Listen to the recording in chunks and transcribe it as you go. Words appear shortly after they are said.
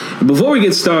Before we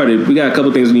get started, we got a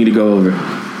couple things we need to go over.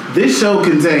 This show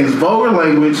contains vulgar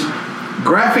language,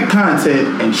 graphic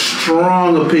content, and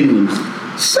strong opinions.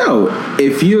 So,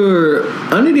 if you're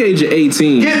under the age of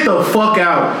 18... Get the fuck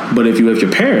out. But if you're with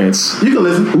your parents... You can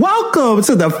listen. Welcome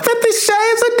to the 50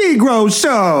 Shades of Negro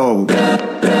show.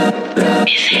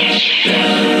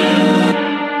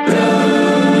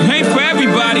 Ain't for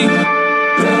everybody.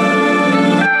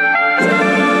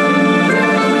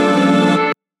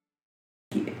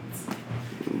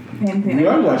 You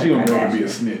look like she gonna grow up to be a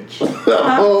snitch.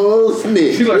 Oh,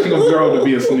 snitch. She like she gonna grow up to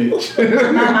be a snitch.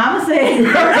 My mama said.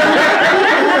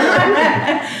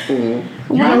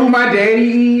 You know who my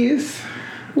daddy is?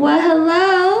 Well,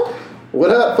 hello.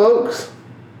 What up, folks?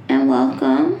 And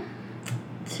welcome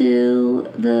to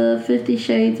the 50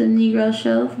 Shades of Negro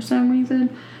show. For some reason,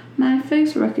 my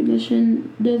face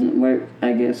recognition doesn't work,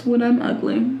 I guess, when I'm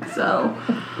ugly. So,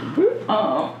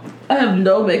 I have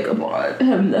no makeup on. I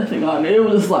have nothing on. It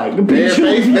was like, bitch, Bare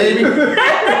face, baby.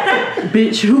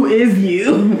 bitch, who is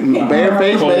you? Bare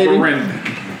face, baby.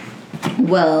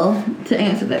 Well, to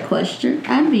answer that question,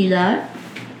 I'm B-Dot.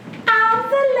 I'm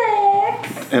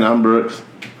Felix. And I'm Brooks.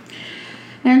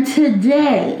 And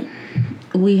today,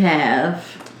 we have...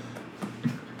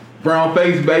 Brown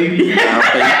face, baby.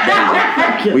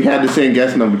 We had to send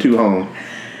guest number 2 home.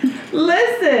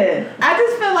 Listen, I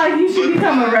just feel like you should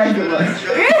become a regular.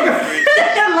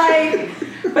 Like,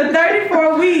 for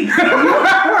 34 weeks,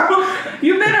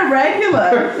 you've been a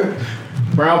regular.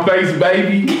 Brown face,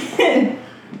 baby.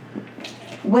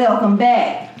 Welcome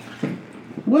back.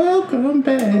 Welcome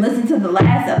back. Listen to the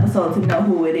last episode to know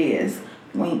who it is.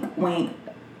 Wink, wink.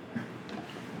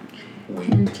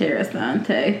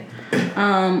 Interessante.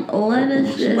 Let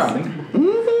us just...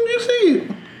 You see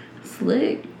it.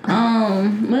 Slick.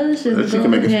 Let us just She go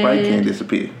can make a ahead. Sprite can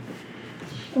disappear.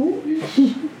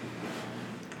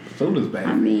 So does bad.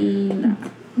 I mean...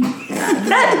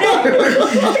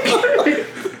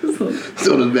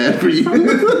 So that's bad for you.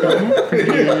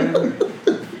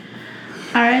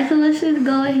 Alright, so let's just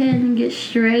go ahead and get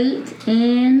straight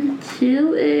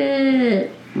into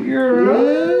it. Ain't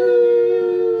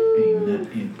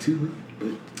nothing to it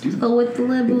but do. So with the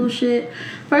little bullshit,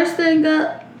 first thing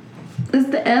up is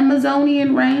the Amazonian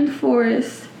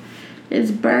rainforest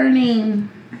is burning.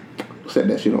 Set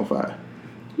that shit on fire.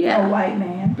 Yeah. A white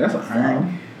man. That's a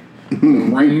iron.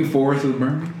 Rainforest is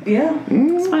burning. Yeah.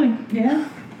 It's funny. Yeah.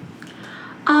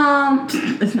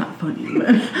 It's not funny,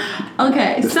 but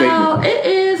okay. The So statement. it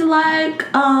is like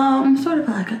sort of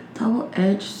like a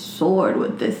double-edged sword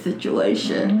with this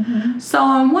situation. Mm-hmm. So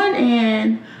on one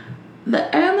end,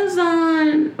 the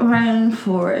Amazon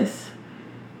rainforest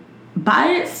by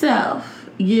itself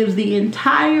gives the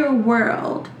entire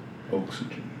world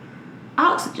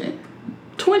oxygen.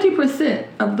 20%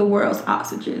 of the world's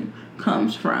oxygen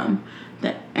comes from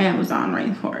the Amazon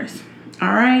rainforest.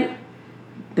 All right?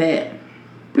 Bet.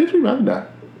 Bitch, we about to die.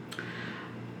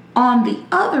 On the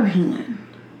other hand,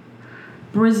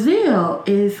 Brazil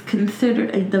is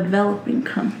considered a developing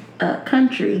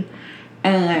country,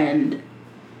 and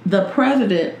the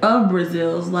president of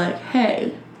Brazil is like,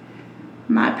 hey,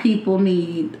 my people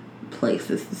need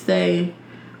places to stay.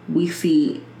 We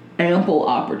see ample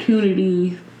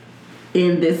opportunities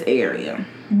in this area.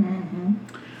 Mm-hmm.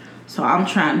 So I'm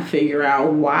trying to figure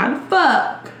out why the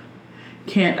fuck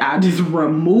can't I just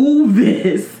remove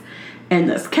this and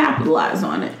just capitalize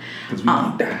on it? Because we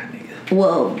gonna die, nigga.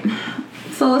 Well,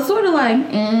 so it's sort of like,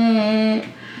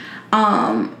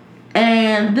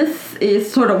 and this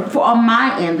is sort of, on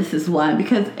my end, this is why,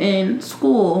 because in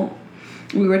school,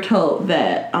 we were told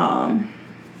that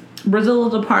Brazil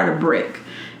is a part of BRIC,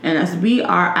 and that's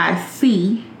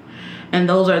BRIC, and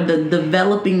those are the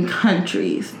developing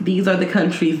countries. These are the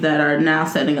countries that are now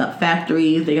setting up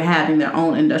factories. They're having their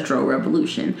own industrial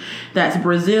revolution. That's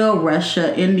Brazil,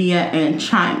 Russia, India, and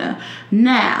China.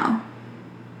 Now,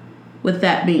 with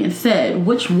that being said,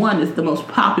 which one is the most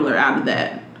popular out of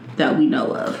that we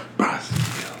know of?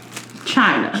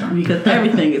 China, because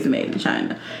everything is made in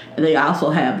China. And they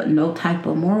also have no type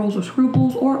of morals or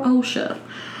scruples or OSHA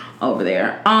over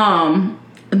there.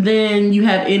 Then you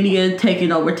have India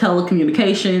taking over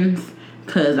telecommunications,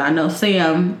 because I know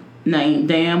Sam named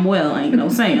damn well ain't no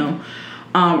Sam.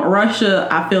 Russia,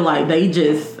 I feel like they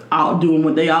just all doing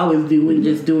what they always do and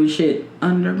just doing shit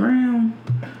underground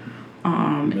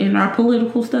in our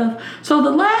political stuff. So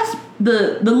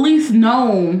the least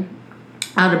known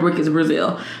out of BRIC is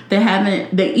Brazil. They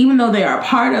even though they are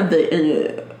part of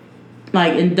the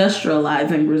like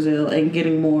industrializing Brazil and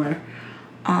getting more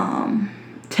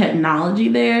technology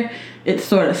there, it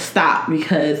sort of stopped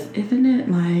because isn't it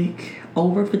like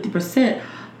over 50%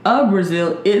 of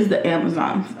Brazil is the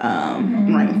Amazon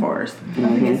rainforest.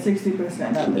 I think it's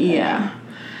 60% of it. Yeah.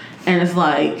 And it's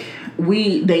like,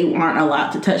 they aren't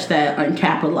allowed to touch that and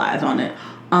capitalize on it.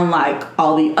 Unlike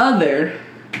all the other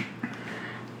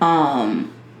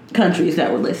countries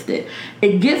that were listed.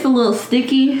 It gets a little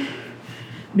sticky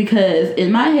because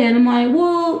in my head I'm like,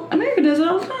 well, America does it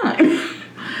all the time.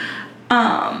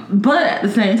 But at the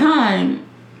same time,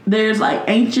 there's like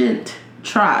ancient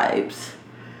tribes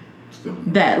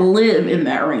that live in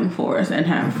that rainforest and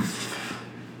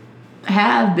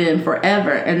have been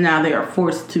forever, and now they are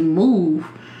forced to move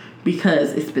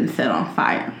because it's been set on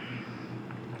fire.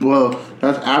 Well,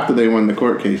 that's after they won the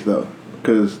court case, though,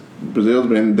 because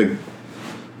the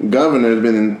governor's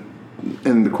been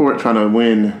in the court trying to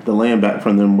win the land back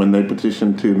from them when they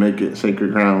petitioned to make it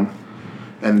sacred ground,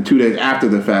 and 2 days after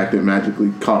the fact, it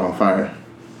magically caught on fire.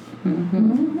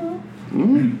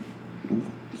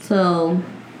 So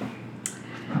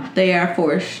they are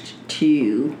forced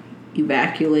to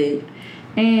evacuate,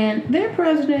 and their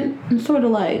president is sort of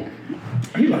like,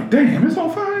 He's like, damn, it's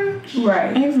on fire.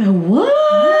 Right. and he's like, what?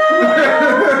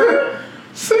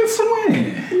 Since when?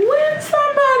 When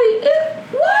somebody is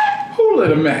what? Who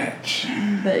lit a match?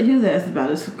 But his ass is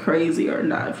about as crazy or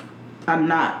not. I'm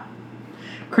not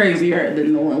crazier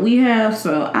than the one we have,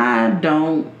 so I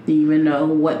don't even know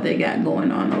what they got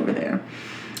going on over there.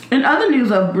 In other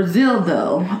news of Brazil,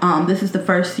 though, this is the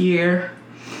first year,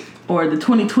 or the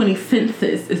 2020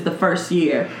 census is the first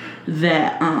year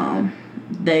that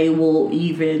they will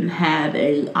even have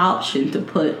a option to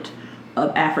put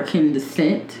of African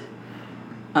descent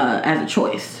as a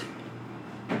choice.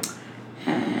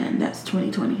 And that's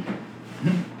 2020.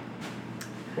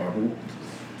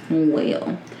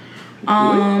 Well,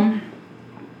 I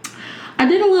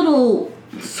did a little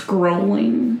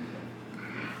scrolling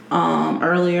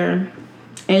earlier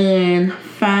and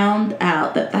found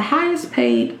out that the highest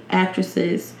paid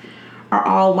actresses are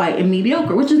all white and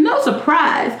mediocre, which is no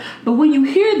surprise. But when you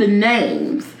hear the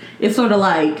names, it's sort of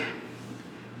like,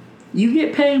 you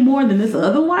get paid more than this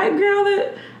other white girl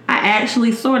that I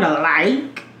actually sort of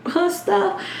like her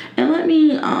stuff. And let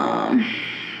me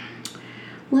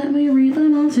read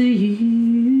them on to you.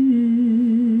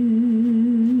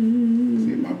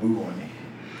 See my boo on it.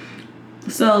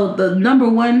 So the number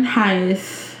one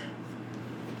highest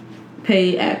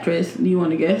paid actress, do you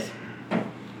want to guess?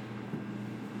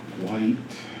 White.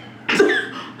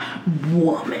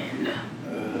 Woman.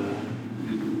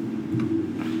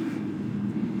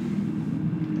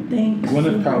 Think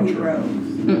Gwyneth Paltrow.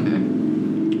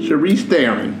 superheroes. Sharice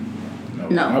Theron.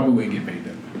 No. My boo ain't get paid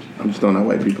that much. I'm just throwing out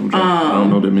white people. I don't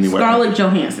know that many white people. Scarlett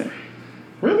Johansson.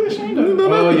 Really? She ain't done.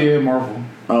 Oh yeah, Marvel.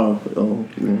 Oh,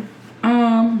 yeah.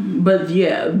 But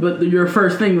your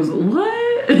first thing was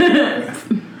what?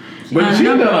 But she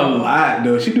done a lot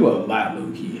though. She do a lot,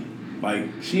 low key. Like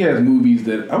she has movies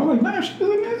that I was like, nah, she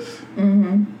doing this.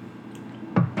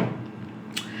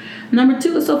 Number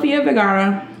 2 is Sofia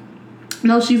Vergara.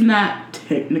 No, she's not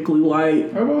technically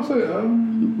white, I was about to say,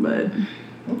 but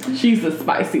she's a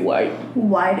spicy white.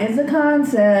 White is a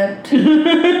concept.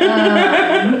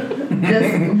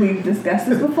 We've discussed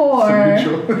this before.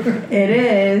 It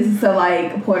is. So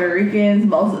like Puerto Ricans,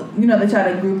 they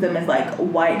try to group them as like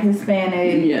white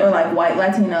Hispanic or like white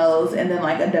Latinos, and then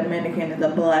like a Dominican is a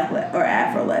black or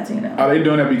Afro Latino. Are they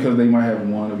doing that because they might have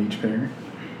one of each parent?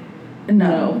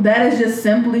 No, that is just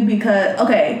simply because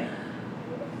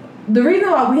the reason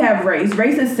why we have race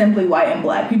is simply white and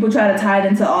black. People try to tie it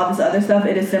into all this other stuff.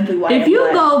 It is simply white and black. If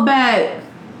you go back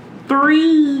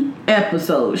 3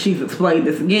 episodes, she's explained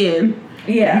this again.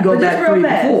 Yeah. You go back 3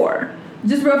 before.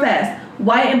 Just real fast.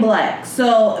 White and black.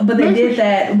 So, but they did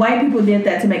that. White people did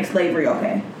that to make slavery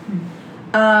okay.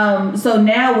 So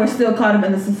now we're still caught up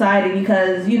in the society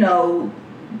because,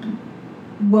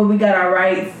 when we got our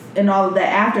rights and all of that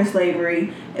after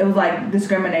slavery, it was like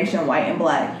discrimination, white and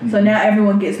black. So now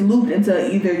everyone gets looped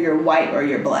into either you're white or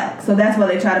you're black. So that's why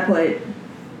they try to put,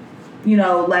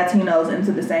 Latinos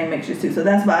into the same mixtures too. So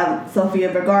that's why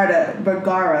Sofia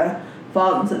Vergara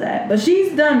falls into that. But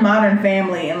she's done Modern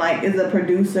Family and like is a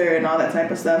producer and all that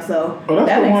type of stuff. So that's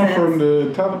that the makes one sense. from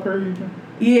the Tyler Perry.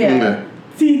 Yeah.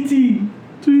 TT.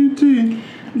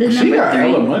 She got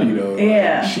hella money though.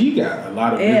 Yeah. She got a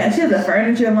lot of Yeah, business. she has a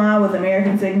furniture line with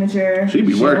American Signature. She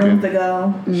be working. To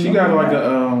go. She got like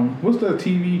a what's the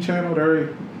TV channel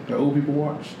that the old people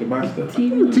watch to buy stuff?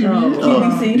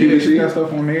 QVC. She got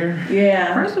stuff on there.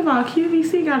 Yeah. First of all,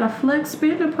 QVC got a flex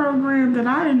spender program that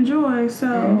I enjoy, so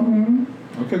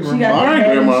Okay, she got the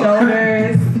Head and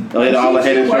Shoulders. All the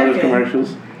Head and Shoulders working.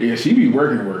 commercials. Yeah, she be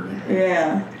working.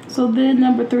 Yeah. So then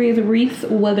number 3 is Reese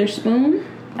Witherspoon.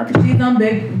 She's on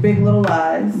Big Little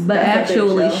Lies. But That's a big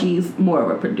actually, show. she's more of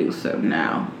a producer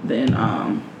now than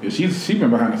Yeah, she's been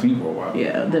behind the scenes for a while.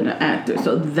 than an actor.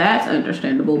 So that's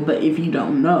understandable. But if you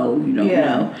don't know, you don't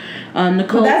know.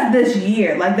 Nicole. But that's this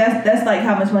year. Like that's like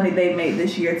how much money they made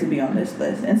this year to be on this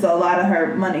list. And so a lot of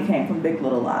her money came from Big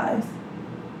Little Lies.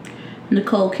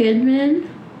 Nicole Kidman.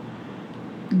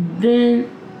 Then.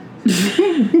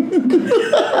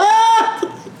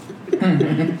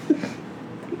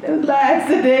 It was by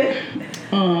accident.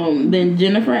 Then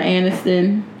Jennifer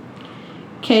Aniston.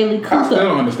 Kaylee I still Cuoco.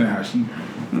 don't understand how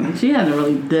She hasn't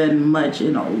really done much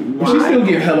in a while. she still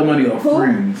get hella money off Who?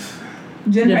 Friends.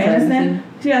 Jennifer Jennifer Aniston.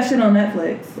 She got shit on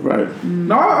Netflix. Right.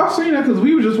 No, I've seen that because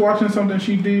we were just watching something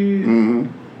she did. Mm-hmm.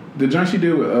 The joint she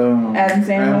did with Adam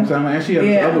Sandler. and she has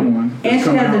this other one. And that's she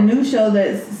coming has a out. new show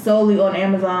that's solely on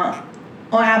Amazon,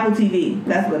 on Apple TV.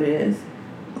 That's what it is.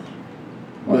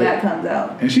 When But- that comes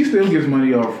out. And she still gets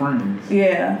money off Friends.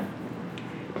 Yeah.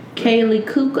 Kaylee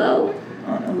Cuoco. I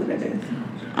don't know who that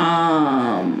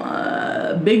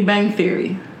is. Big Bang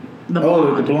Theory. The The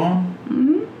blonde. blonde?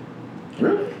 Mm-hmm.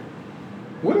 Really?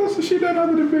 What else has she done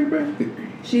other than Big Bang Theory?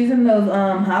 She's in those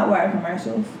Hot Wire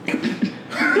commercials. I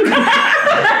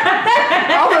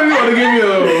thought you want to give me a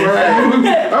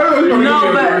No,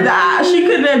 but she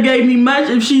couldn't have gave me much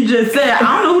if she just said,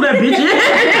 I don't know who that bitch is.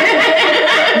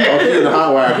 Oh, she's in the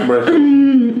Hot Wire commercial.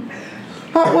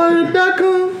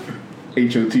 Hotwire.com.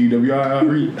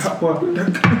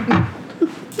 HOTWIRE.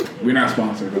 We're not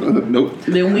sponsored. Nope.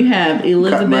 Then we have Cut my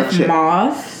Elizabeth check.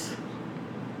 Moss,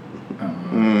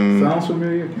 Sounds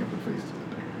familiar. I can't put a face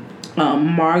to it.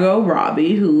 Margot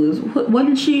Robbie, who is,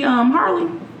 wasn't she Harley?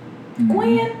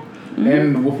 Gwen.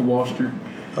 And The Wolf of Wall Street.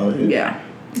 Oh, yeah. Yeah.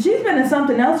 She's been in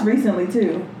something else recently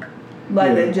too. Like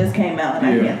Yeah. that just came out and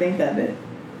I Yeah. can't think of it.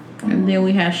 And then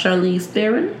we have Charlize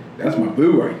Theron. That's my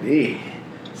boo right there.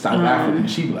 South African.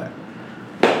 She black.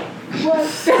 What?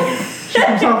 She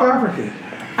from South Africa.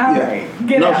 Alright.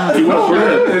 Get No, out. she was for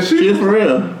Yeah, real. she- She is for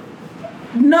real.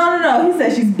 No. He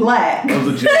said she's black. That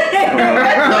was a joke.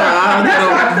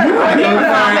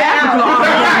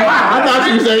 I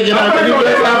thought you said get out because you were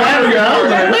South Africa. I was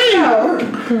like,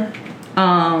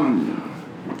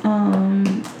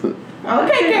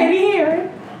 Okay, Katie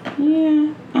here.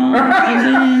 And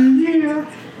then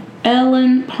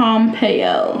Ellen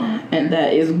Pompeo, and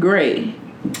that is Grey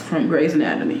from Grey's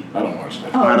Anatomy. I don't watch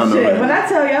that. Oh I don't know shit! that. When I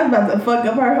tell you I was about to fuck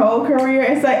up her whole career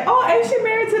and say, "Oh, ain't she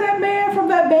married to that man from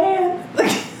that band?"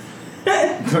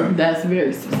 That's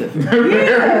very specific.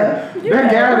 Yeah.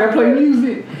 That guy that play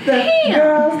music.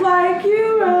 Girls like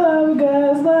you, love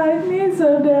girls like me,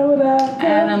 so down without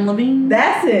Adam Levine.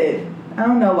 That's it. I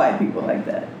don't know white people like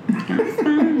that.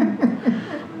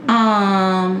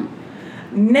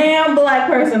 Damn black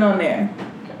person on there.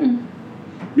 I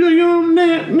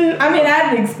mean, I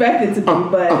didn't expect it to be,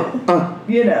 but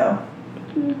you know,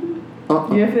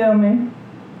 you feel me?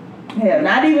 Hell,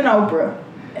 not even Oprah.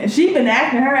 And she been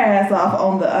acting her ass off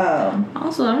on the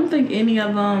Also, I don't think any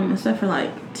of them, except for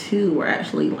like 2, were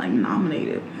actually like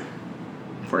nominated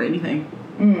for anything.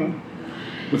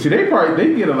 But see, they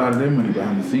get a lot of their money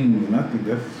behind the scenes, and I think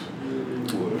that's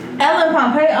what. Ellen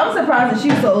Pompeo. I'm surprised that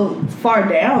she's so far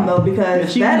down though,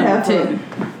 because She that was number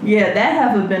heifer, that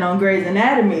heifer been on Grey's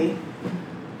Anatomy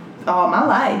all my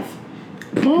life.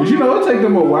 But you know, it take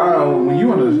them a while when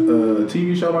you on a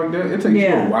TV show like that. It takes you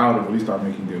a while to really start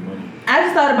making good money. I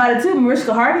just thought about it too.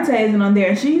 Mariska Hargitay isn't on there,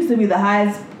 and she used to be the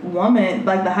highest woman,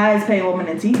 like the highest paid woman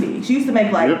in TV. She used to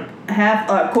make like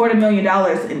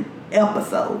 $250,000 an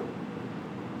episode.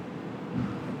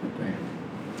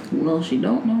 Well, she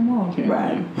don't no more.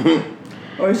 Right.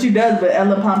 Or she does, but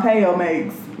Ellen Pompeo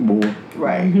makes. boy.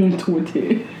 Right.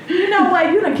 20. You know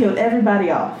what? You done killed everybody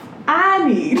off. I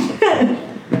need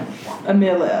a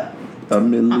meal up. A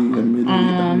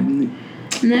milli.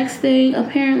 Next thing,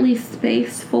 apparently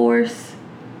Space Force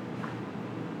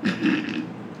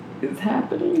is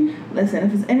happening. Listen,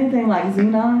 if it's anything like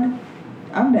Xenon,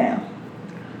 I'm down.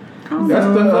 That's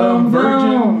the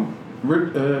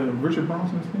Virgin. Richard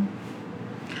Bronson's thing.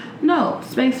 No,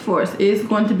 Space Force is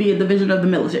going to be a division of the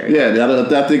military. Yeah,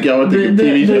 I think y'all were thinking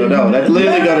TV show. No, that's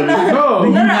literally gonna be. No,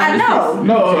 No, I know.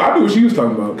 no, I knew what she was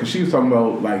talking about because she was talking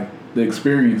about like the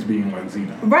experience being like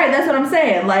Xena. Right, that's what I'm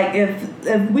saying. Like,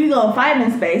 if we gonna fight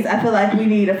in space, I feel like we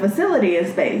need a facility in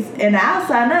space, and I'll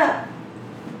sign up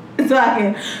so I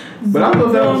can. But I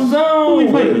thought that was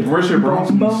what zoom. Richard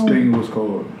Bronson's thing was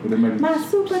called. My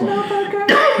supernova girl.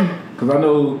 Because I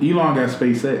know Elon got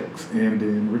SpaceX, and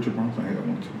then Richard Bronson had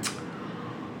one too.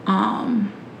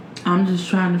 I'm just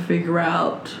trying to figure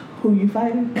out Who you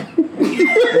fighting? So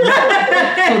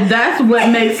that's what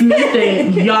makes me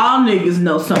think y'all niggas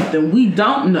know something we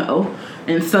don't know,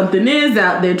 and something is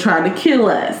out there trying to kill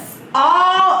us.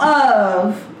 All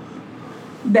of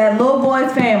that little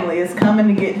boy's family is coming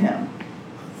to get him.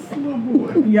 Little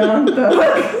boy. Young Thug.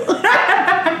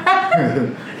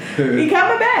 He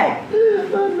coming back.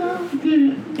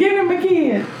 Give him a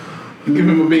kid. Give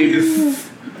him a baby.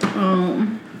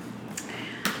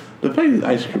 The fact that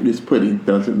ice cream is pudding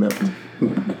doesn't melt.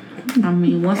 I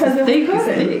mean, once Because it's it thick, was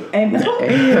it's good. thick. Amen.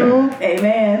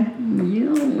 Amen.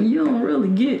 You don't really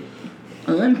get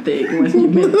unthick once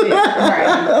you've been thick.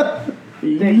 Right.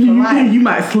 Thick for life. You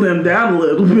might slim down a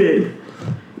little bit.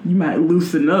 You might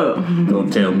loosen up.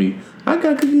 Don't tell me. I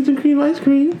got cookies and cream ice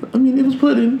cream. I mean, it was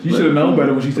pudding. You should have known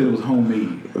better when she said it was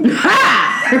homemade.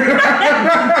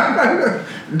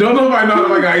 Don't nobody know how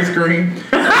to make ice cream.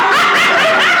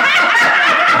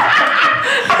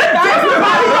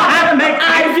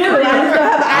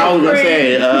 I was gonna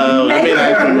say, I made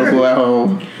ice cream before at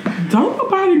home. Don't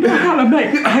nobody know how to make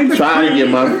ice cream. Trying to get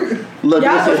my look.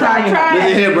 Y'all Listen, try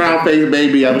listen it. here, brown face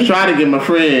baby. I was trying to get my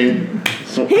friend.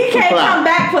 Some, He can't come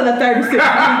back for the 36.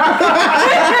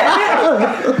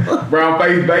 Brown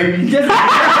face baby.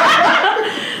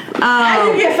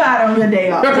 How you get fired on your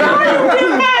day off? On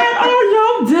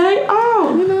your day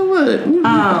off. You know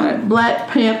what? Black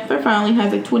Panther finally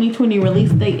has a 2020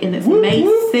 release date, and it's May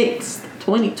 6th,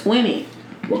 2020.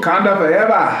 Wakanda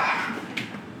forever.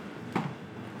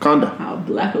 Conda. I'll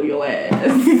black on your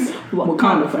ass.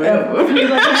 Wakanda forever.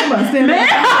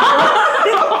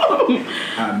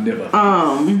 I never.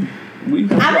 I'm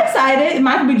excited.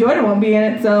 Michael B. Jordan won't be in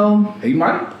it, so He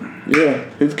might. Yeah,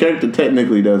 his character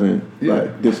technically doesn't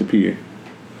like disappear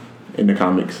in the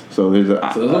comics, so there's a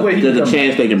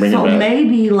chance they can bring him back.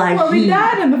 Maybe like he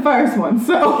died in the first one.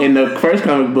 So In the first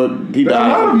comic book, he A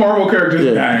lot of died. Marvel characters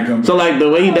dying. Come. So like the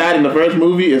way he died in the first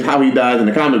movie is how he dies in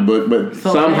the comic book, but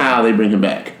So somehow they bring him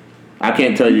back. I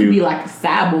can't tell be you. like a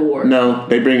cyborg. No,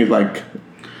 they bring his like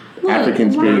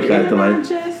African spirits back to life.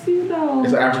 Just, you know,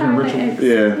 It's an African ritual.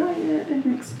 Yeah.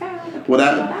 Well,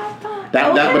 but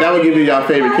that would give you your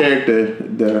favorite character.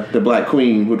 The Black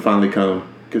Queen would finally come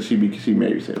because she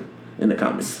marries him in the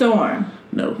comics. Storm.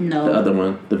 No, No. the other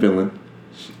one, the villain,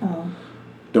 Oh.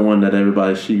 the one that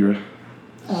everybody's She-Ra.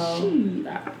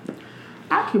 Sheila.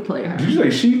 I could play her. Did you say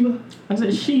Sheila? I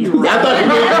said Sheila. I thought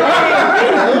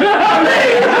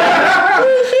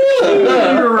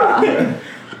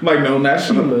Like, no, not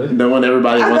Sheila. the one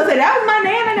everybody I was wants. gonna say that was my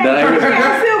nana name.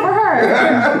 Silver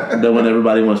her. The one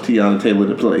everybody wants Tiana Taylor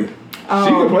to play. She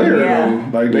can play her though.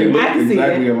 Like they look I can see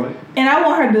exactly it. alike. And I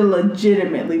want her to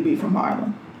legitimately be from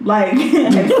Harlem. Like,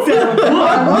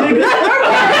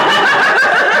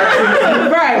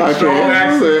 right. Strong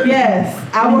accent. Yes.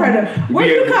 I want her to. Where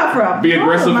Be you ag- come from? be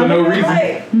aggressive Harlem, for no my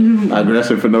nigga. reason. Like,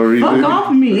 Aggressive for no reason. Fuck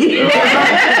off me.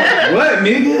 What,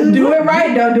 nigga? do it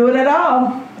right. Don't do it at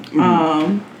all.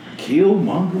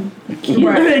 Killmonger. The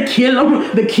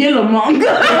Killermonger.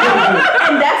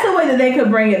 And that's the way that they could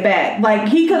bring it back. Like,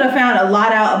 he could have found a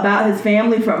lot out about his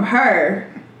family from her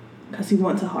because he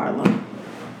went to Harlem.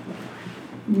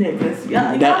 Niggas.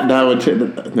 Yeah. That would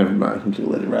never mind. We should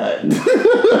let it ride.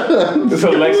 It's a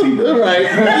Lexi. Right.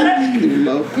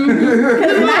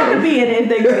 Because I could be in it if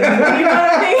they could. You know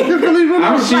what I mean?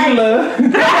 I'm Sheila.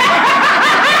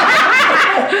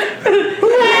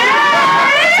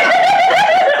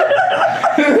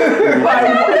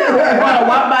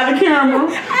 Walk by the camera.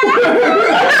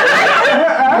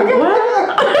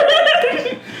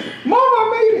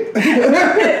 Mama made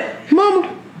it. Mama.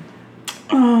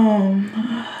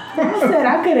 I said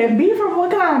I couldn't be from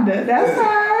Wakanda. That's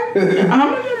fine.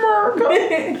 I'm in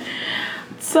America.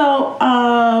 So,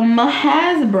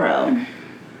 Hasbro,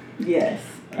 Yes.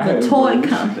 the toy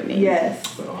company, Yes.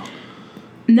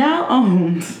 now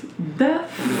owns the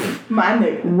My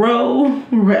nigga. Row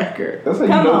record. That's how you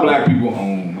Come know on. black people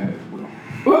own that.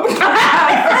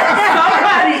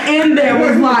 Somebody in there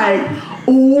was like,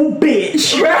 "Ooh,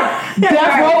 bitch,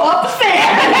 Death Row upstairs."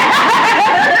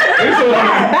 They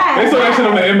saw that shit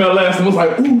on the MLS and was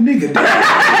like, ooh, nigga.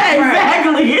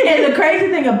 Exactly. And the crazy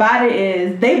thing about it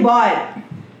is they bought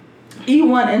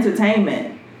E1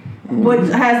 Entertainment, which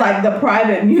has like the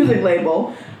private music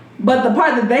label. But the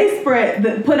part that they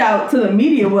put out to the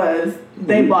media was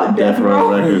they bought Death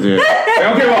Row. Records, yeah. They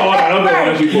don't care about all that other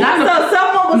ones you bought. So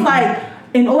someone was like,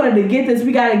 in order to get this,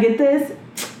 we gotta get this.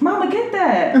 Mama, get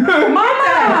that.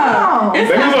 Mama. It's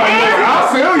They was like, look, I'll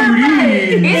sell you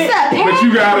these. It's a But you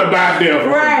gotta buy Death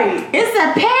Row. Right. It's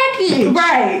a package.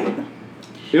 Right.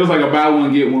 It was like a buy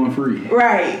one, get one free.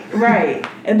 Right.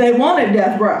 And they wanted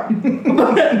Death Row.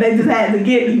 They just had to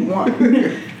get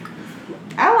E1.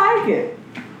 I like it.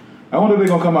 I wonder if they're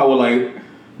gonna come out with like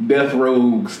death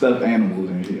row stuffed animals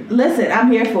and shit. Listen,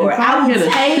 I'm here for it. I will get a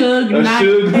take Suge A Knight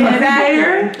Suge teddy Knight.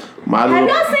 bear. My Have little,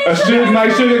 y'all seen A Suge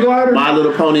Knight sugar glider. My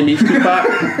Little Pony meets Tupac.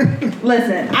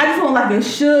 Listen, I just want like a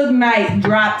Suge Knight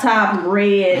drop top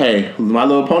red. Hey, My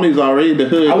Little Pony's already the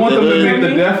hood. I want them the to hood. make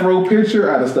the death row picture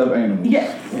out of stuffed animals.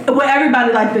 Yeah, with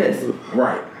everybody like this.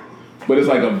 Right. But it's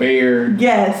like a bear,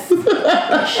 Yes,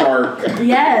 a shark,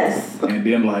 yes, and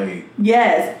then like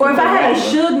yes. Or if I had a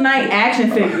Suge Knight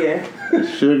action figure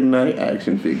Suge Knight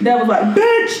action figure. that was like,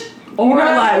 bitch. Or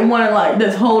like one like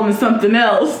that's holding something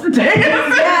else.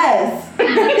 Yes.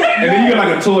 and then you got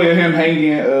like a toy of him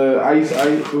hanging ice,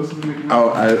 what's his name?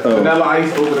 Vanilla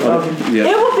ice over the oven. Yeah.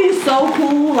 It would be so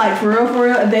cool, like for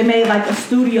real, if they made like a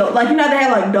studio, like they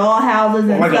have like doll houses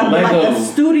and Like a stuff, but, like Lego. a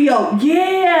studio,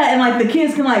 yeah, and like the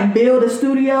kids can like build a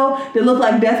studio that look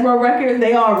like Death Row Records.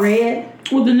 They all red.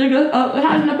 With the nigga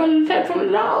hiding up under the tech from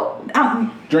the dog.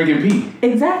 Drinking pee.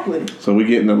 Exactly. So we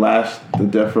getting the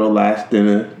Death Row last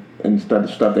dinner and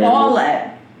stuff there. All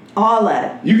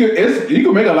that. You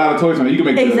can make a lot of toys from it. You can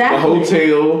make the Exactly.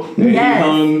 hotel that Yes. he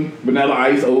hung vanilla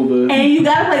ice over. And you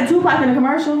gotta play Tupac in the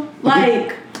commercial,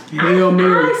 like. Hail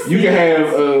Mary. I You see can it.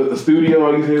 have a studio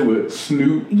like you said with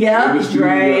Snoop. in the Yep, studio.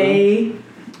 Dre.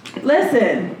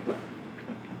 Listen,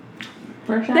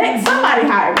 somebody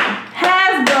hire me.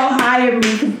 Hasbro hired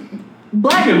me. 'Cause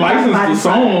Black You can license the body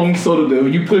song so that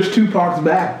when you push Tupac's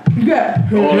back, type. Yeah.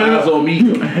 all eyes on me.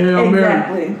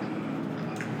 Exactly.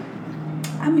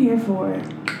 I'm here for it.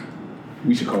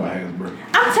 We should call Hasbro.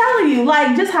 I'm telling you,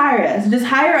 like, just hire us. Just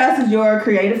hire us as your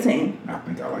creative team. I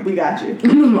think I like We it. got you.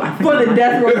 For the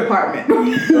Death Row department.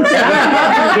 Just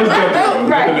that,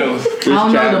 Right. nothing else. I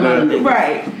don't know the money.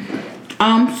 Right.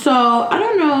 So I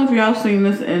don't know if y'all seen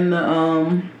this in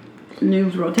the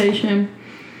news rotation,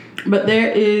 but there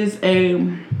is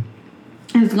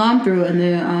it's gone through and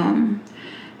then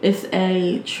it's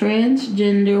a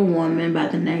transgender woman by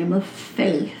the name of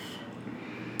Faith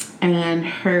and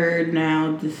her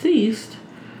now deceased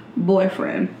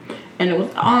boyfriend, and it was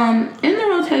in the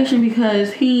rotation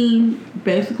because he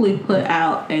basically put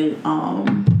out a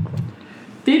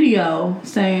video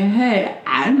saying, hey,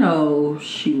 I know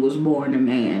she was born a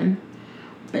man,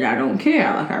 but I don't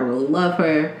care. Like, I really love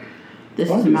her. This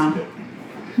is my...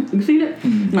 You see that?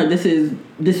 Mm-hmm. Like, this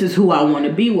is who I want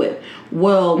to be with.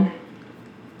 Well,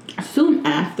 soon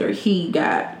after he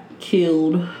got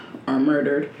killed or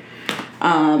murdered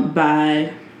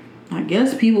by, I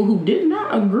guess, people who did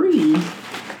not agree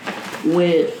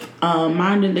with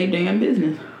minding their damn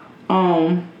business.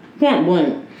 Point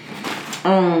blank.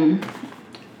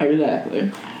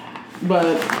 Exactly.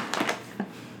 But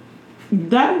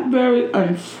that's very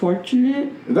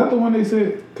unfortunate. Is that the one they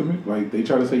said like they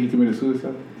tried to say he committed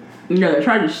suicide? Yeah, they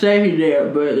tried to say he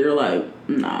did, but they're like,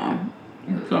 nah,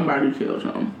 somebody killed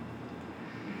him.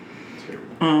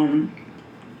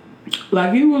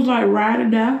 Like he was like ride or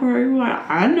die for her. He was like,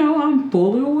 I know, I'm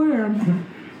fully aware.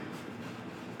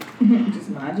 Just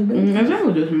mind your business.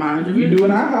 Exactly, just mind your We business. do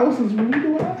in our houses when we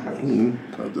do in our house.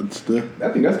 Mm-hmm. I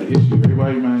think that's the issue.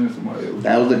 Everybody minding somebody else.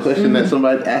 That was the question that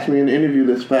somebody asked me in the interview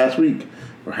this past week.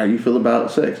 Or how you feel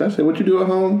about sex? I said, what you do at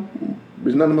home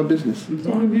is none of my business. As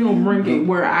long as you don't bring it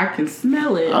where I can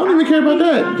smell it. I don't even care about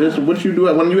that. Just what you do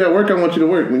when you at work, I want you to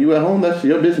work. When you at home, that's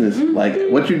your business. Mm-hmm. Like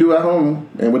what you do at home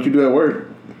and what you do at work,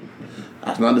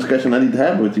 that's not a discussion I need to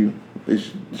have with you.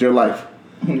 It's your life.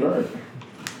 Right.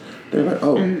 They're like,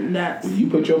 oh, And that's, You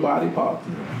put your body parts.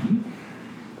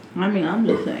 I mean, I'm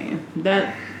just saying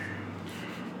that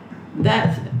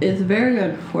is very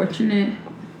unfortunate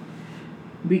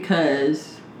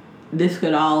because this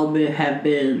could all have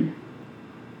been,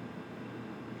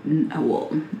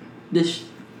 well, this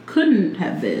couldn't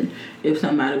have been if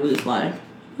somebody was just like,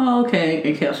 oh, okay,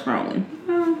 and kept scrolling.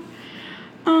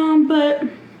 But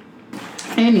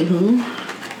anywho,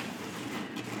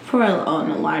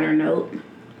 on a lighter note,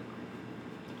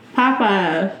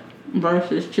 Popeyes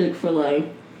versus Chick-fil-A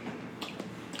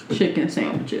chicken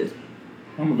sandwiches.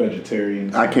 I'm a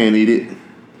vegetarian. I can't eat it.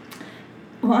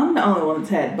 Well, I'm the only one that's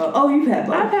had both. Oh, you've had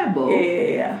both. I've had both.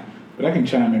 Yeah. But I can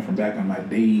chime in from back on my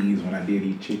days when I did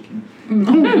eat chicken. I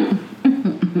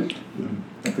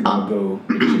think I'm going to go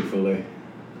with Chick-fil-A.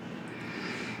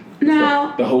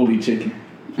 Now, The holy chicken.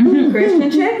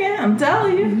 Christian chicken, I'm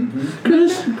telling you.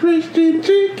 Christian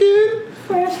chicken.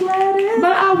 Fresh lettuce.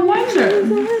 but I wonder,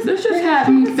 this just had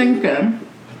me thinking,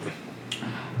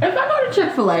 if I go to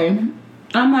Chick-fil-A,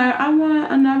 I'm like, I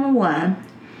want another one.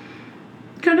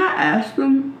 Can I ask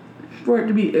them for it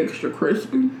to be extra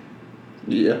crispy?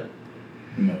 Yeah.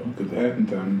 No, because half the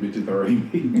time the bitches already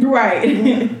made.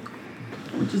 Right.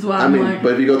 Which is why I I'm mean, like,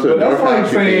 but if you go to a But that's North like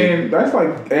House, saying that's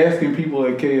like asking people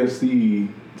at KFC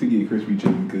to get crispy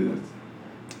chicken because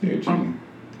their chicken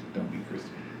don't be crispy.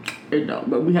 it don't.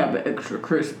 But we have an extra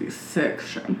crispy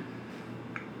section.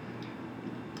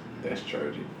 That's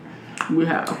tragic. We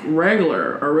have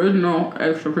regular, original,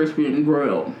 extra crispy, and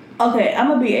grilled. Okay, I'm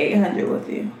gonna be 800 with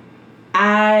you.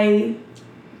 I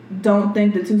don't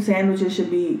think the two sandwiches should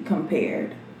be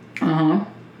compared.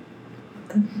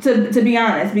 To be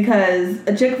honest, because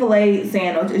a Chick-fil-A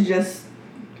sandwich is just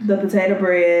the potato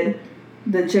bread,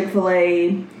 the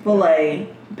Chick-fil-A filet,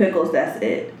 pickles. That's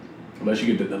it. Unless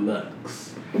you get the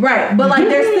deluxe. Right, but like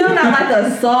there's still not like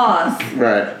a sauce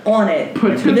right? on it.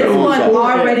 Potato This one sauce.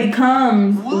 already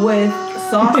comes with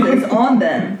sauces on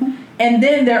them, and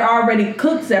then they're already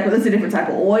cooked separate. It's a different type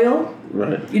of oil.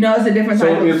 Right. You know, it's a different type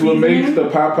So of is what makes seasoning. the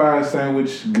Popeye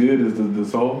sandwich good is the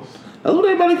sauce? That's what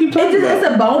everybody keep talking It's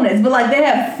about. a bonus, but like they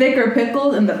have thicker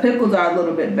pickles, and the pickles are a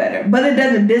little bit better. But it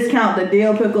doesn't discount the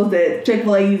dill pickles that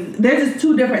Chick-fil-A uses. They're just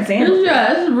two different sandwiches.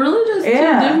 Yeah, it's really just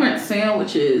Yeah. two different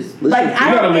sandwiches. Like You I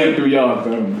gotta don't live think, through y'all.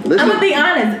 Though. I'm gonna be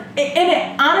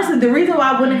honest, honestly, the reason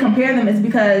why I wouldn't compare them is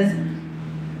because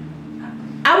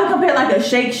I would compare like a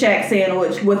Shake Shack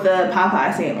sandwich with a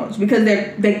Popeye sandwich because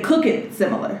they cook it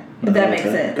similar. If that makes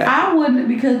sense. I wouldn't,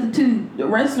 because the two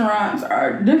restaurants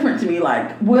are different to me.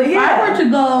 Like, But if yeah. I were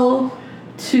to go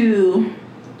to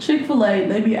Chick-fil-A,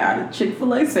 they be out of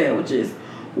Chick-fil-A sandwiches.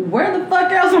 Where the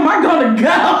fuck else am I gonna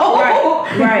go?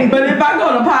 Right. But if I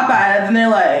go to Popeyes and they're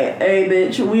like, "Hey,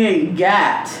 bitch, we ain't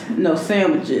got no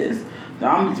sandwiches," so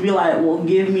I'm just be like, "Well,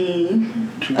 give me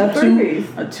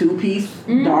a two-piece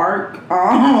dark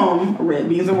red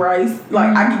beans and rice."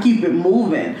 Like I can keep it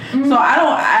moving. So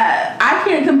I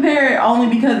can't compare it only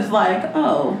because it's like,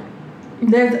 oh,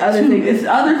 There's other things. it's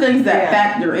other things that Yeah.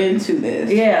 factor into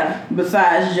this. Yeah.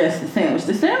 Besides just the sandwich.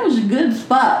 The sandwich is good as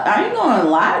fuck. I ain't gonna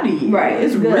lie to you. Right,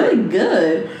 It's it's good. really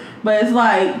good. But it's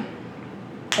like,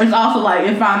 it's also like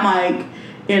if I'm like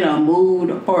in a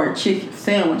mood for a chicken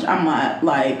sandwich, I'm not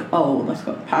like, oh, let's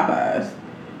go to Popeyes.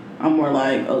 I'm more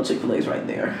like, oh, Chick-fil-A's right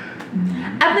there.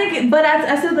 I think, but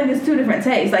I still think it's two different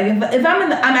tastes. Like if I'm in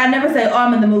the, I never say, oh,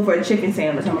 I'm in the mood for a chicken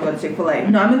sandwich, I'm gonna go to Chick-fil-A.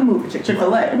 No, I'm in the mood for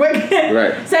Chick-fil-A.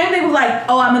 Right. Same thing with like,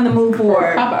 oh, I'm in the mood for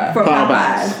Popeye.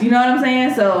 Popeyes. You know what I'm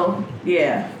saying? So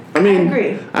yeah. I mean, I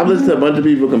agree. I've listened to a bunch of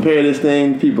people compare this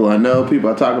thing. People I know, people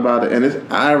I talk about it, and it's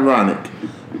ironic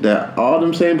that all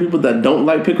them same people that don't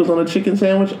like pickles on a chicken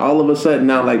sandwich, all of a sudden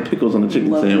now like pickles on a chicken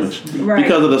Love sandwich this. Right.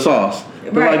 because of the sauce.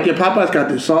 They're Right. like, yeah, Popeye's got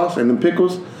this sauce and the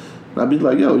pickles. And I'd be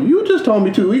like, yo, you just told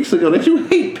me 2 weeks ago that you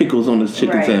hate pickles on this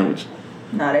chicken Right. sandwich.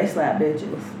 No, they slap bitches.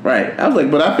 Right. I was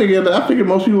like, but I figured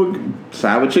most people would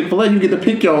side with Chick-fil-A. You get to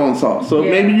pick your own sauce. So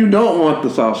Yeah. maybe you don't want the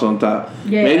sauce on top.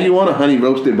 Yeah. Maybe you want a honey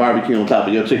roasted barbecue on top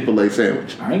of your Chick-fil-A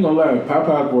sandwich. I ain't gonna lie,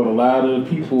 Popeye brought a lot of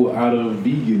people out of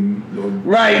vegan.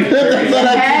 Right. That's what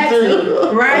I Had keep to,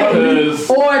 saying. right? Because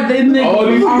Or the all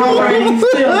these niggas already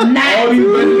still all not these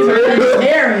vegetarians,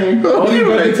 vegetarian. all these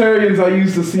vegetarians I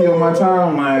used to see on my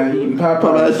timeline eating Popeye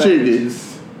Popeye's chicken. sandwiches.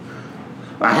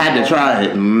 I had to try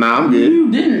it. Nah, I'm good.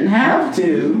 You didn't have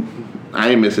to. I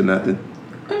ain't missing nothing.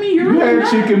 I mean, you're You really had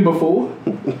not. chicken before.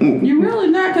 You're really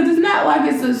not, because it's not like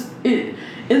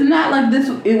it's not like this.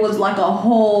 It was like a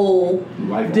whole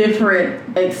Like-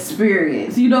 different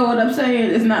experience. You know what I'm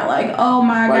saying? It's not like, oh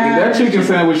my Like god, if that chicken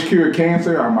sandwich cured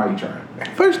cancer, I might try it.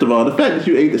 First of all, the fact that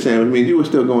you ate the sandwich means you were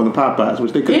still going to Popeyes,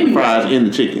 which they cook the Anyway. fries in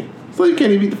the chicken. So you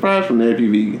can't even eat the fries from there if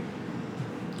you're vegan.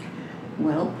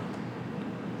 Well,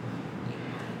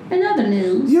 in other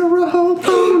news, You're a whole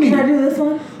pony. Can I do this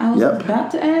one? I was Yep.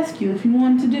 about to ask you if you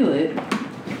wanted to do it.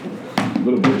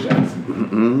 With a British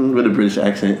accent. With a British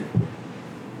accent.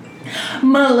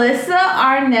 Melissa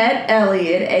Arnett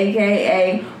Elliott,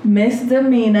 aka Miss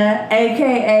Demeanor,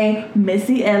 aka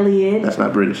Missy Elliott. That's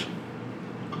not British.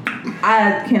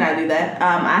 I cannot do that.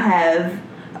 I have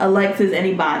Alexis and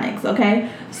Ebonics. Okay,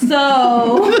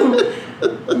 so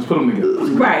Let's put them together.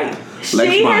 right, she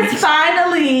Ebonics. has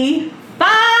finally,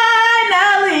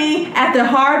 after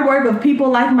hard work of people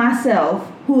like myself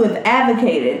who have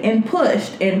advocated and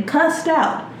pushed and cussed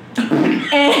out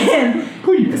and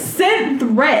Who you? sent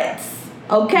threats.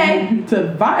 Okay,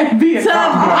 To buy Vietnam. to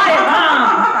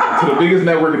Vietnam. To the biggest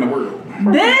network in the world.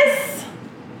 This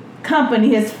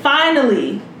company is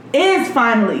finally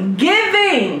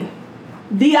giving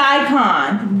the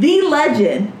icon, the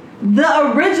legend,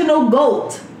 the original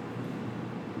GOAT,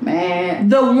 Man,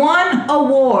 the one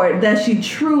award that she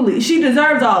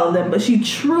deserves all of them, but she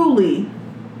truly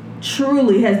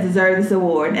has deserved this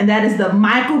award, and that is the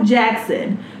Michael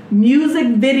Jackson Music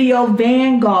Video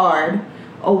Vanguard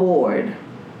Award.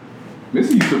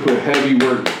 Missy used to put heavy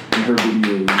work in her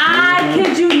videos. I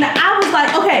kid you not. I was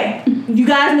like, okay, you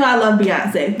guys know I love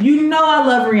Beyonce. You know I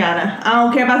love Rihanna. I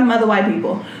don't care about some other white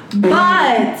people.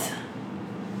 But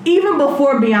even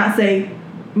before Beyonce,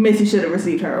 Missy should have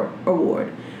received her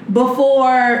award.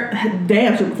 Before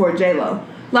J-Lo.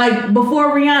 Like,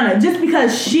 before Rihanna. Just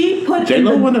because she put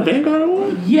J-Lo won a Vanguard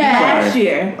Award? Last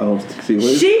year. Oh, see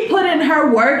what? She put in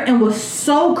her work and was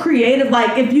so creative.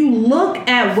 Like, if you look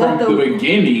at what From the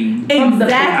beginning.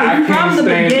 Exactly. From the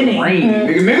beginning.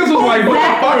 Niggas was like, what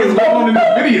the fuck is going on in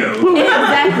this video?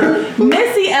 Exactly.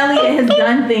 Missy Elliott has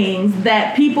done things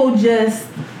that people just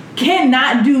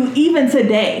cannot do even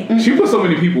today. She put so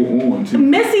many people on, too.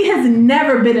 Missy has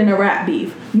never been in a rap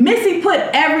beef. Missy put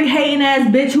every hating ass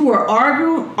bitch who were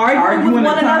arguing with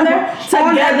one another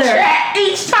together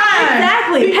each time.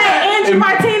 Exactly. Hey, Angie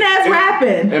Martinez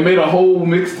rapping. And made a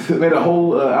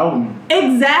whole album.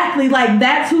 Exactly. Like,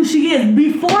 that's who she is.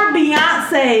 Before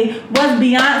Beyonce was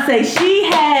Beyonce, she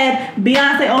had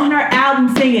Beyonce on her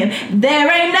album singing,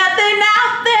 "There ain't nothing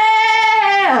out there."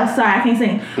 Sorry, I can't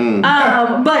sing.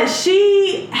 But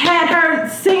she had her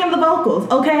singing the vocals,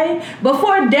 okay?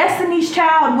 Before Destiny's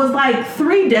Child was like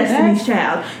 3 Destiny's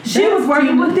Child. She was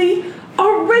working with the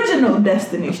original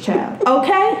Destiny's Child,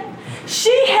 okay?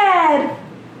 She had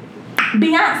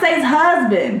Beyonce's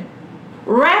husband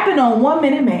rapping on 1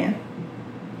 Minute Man.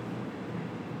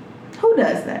 Who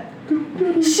does that?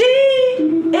 She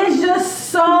is just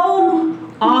so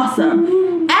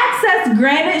awesome. Access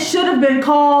Granted should have been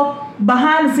called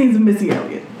Behind the Scenes of Missy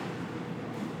Elliott.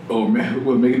 Oh, man,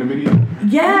 was making the video?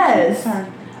 Yes.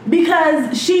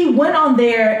 Because she went on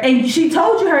there and she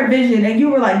told you her vision and you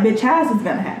were like, bitch, how is this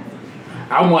gonna happen?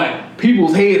 I want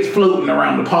people's heads floating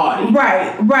around the party.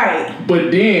 Right. But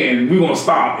then we're gonna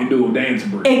stop and do a dance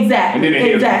break. Exactly. And then the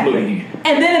heads gonna float again.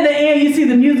 And then at the end you see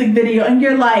the music video and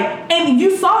you're like, and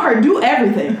you saw her do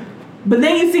everything. But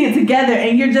then you see it together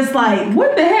and you're just like,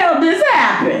 What the hell just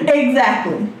happened?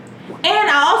 exactly. And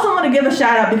I also want to give a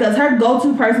shout out because her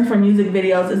go-to person for music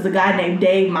videos is a guy named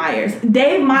Dave Myers.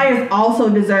 Dave Myers also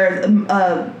deserves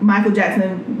a Michael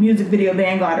Jackson Music Video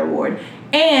Vanguard Award.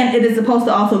 And it is supposed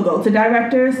to also go to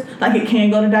directors. Like, it can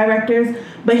go to directors.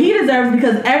 But he deserves,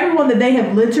 because everyone that they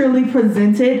have literally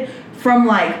presented, from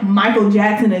like Michael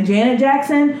Jackson and Janet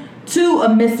Jackson to a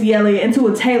Missy Elliott and to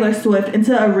a Taylor Swift and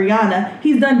to a Rihanna,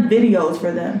 he's done videos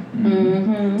for them.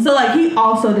 Mm-hmm. So like, he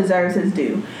also deserves his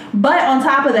due. But on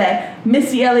top of that,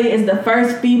 Missy Elliott is the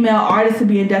first female artist to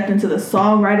be inducted into the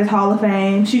Songwriters Hall of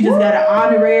Fame. She just got an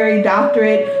honorary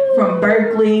doctorate from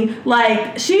Berkeley.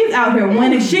 Like, she's out here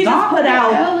winning. She just put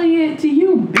out Elliott to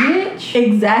you, bitch.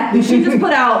 Exactly. She just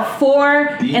put out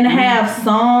 4.5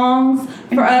 songs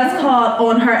for us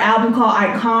on her album called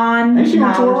Icon. Ain't she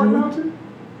on tour right now too?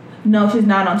 No, she's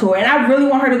not on tour. And I really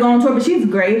want her to go on tour, but she's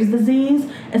Graves' disease.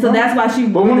 And so that's why she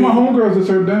But one of my homegirls is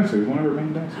her dancers. One of her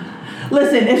main dancers.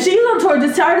 Listen, if she's on tour,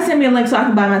 just tell her to send me a link so I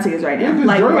can buy my tickets right now.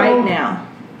 Like, right now.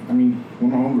 I mean,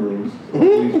 one of my homegirls.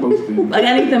 She's supposed to. Like,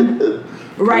 I need them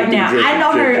right now. I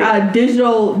know her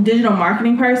digital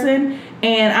marketing person,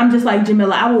 and I'm just like,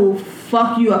 Jamila, I will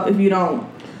fuck you up if you don't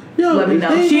let me know.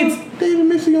 David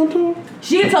Missy on tour?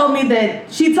 She told me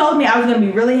I was gonna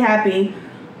be really happy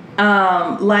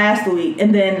last week,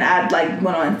 and then I like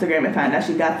went on Instagram and found out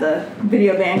she got the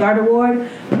Video Vanguard Award.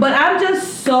 But I'm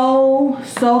just so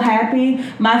happy.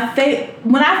 When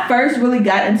I first really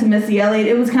got into Missy Elliott,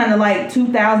 it was kind of like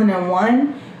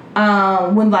 2001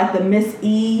 when like the Miss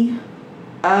E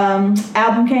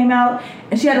album came out,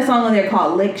 and she had a song on there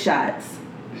called Lick Shots.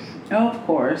 Oh, of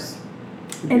course.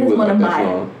 It is one of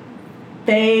my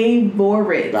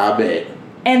favorites. I bet.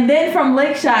 And then from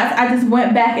Lick Shots, I just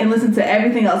went back and listened to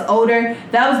everything else older.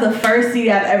 That was the first CD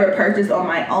I've ever purchased on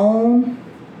my own.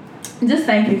 Just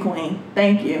thank you, Queen.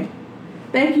 Thank you.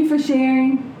 Thank you for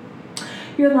sharing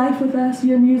your life with us,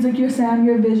 your music, your sound,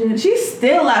 your vision. She's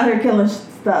still out here killing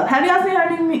stuff. Have y'all seen her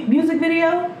new music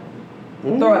video?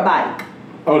 Throw a Bike.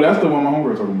 Oh, that's the one my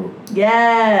homegirl talking about.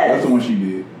 Yes. That's the one she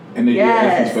did. And they did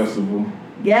Essence Festival.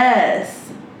 Yes.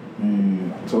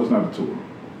 So it's not a tour.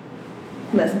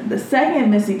 Listen, the second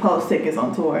Missy posts tickets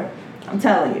on tour, I'm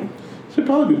telling you. Should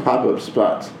probably be pop-up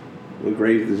spots with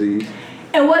Graves' disease.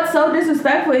 And what's so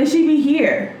disrespectful is she be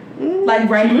here. Like,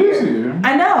 right She lives here. here.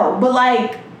 I know, but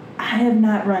like, I have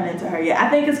not run into her yet. I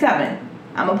think it's coming.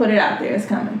 I'm gonna put it out there. It's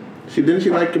coming. Didn't she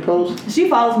like your post? She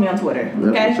follows me on Twitter.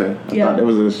 Okay. I thought there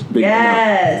was a big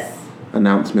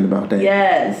announcement about that.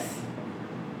 Yes.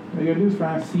 All you gotta do is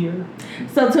find Sierra.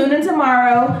 So tune in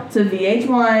tomorrow to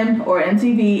VH1 or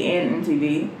MTV and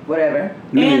MTV, whatever.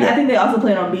 And I think they also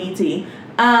play it on BET.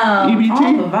 All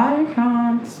the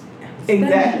Viacom.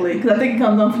 Exactly, because I think it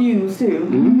comes on Fuse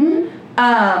too.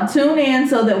 Tune in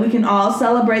so that we can all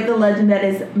celebrate the legend that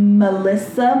is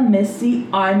Melissa Missy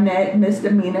Arnett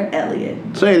Misdemeanor Elliott.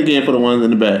 Say it again for the ones in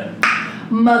the back.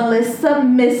 Melissa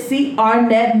Missy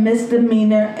Arnett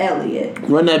Misdemeanor Elliott.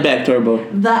 Run that back, Turbo.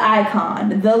 The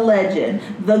icon, the legend,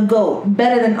 the GOAT,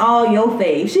 better than all your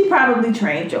faves. She probably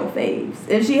trained your faves.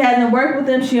 If she hasn't worked with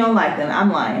them, she don't like them. I'm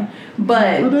lying.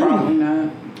 But Probably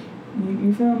not.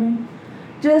 you feel me?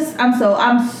 I'm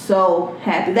so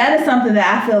happy. That is something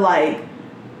that I feel like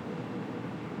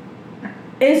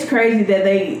it's crazy that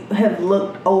they have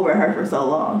looked over her for so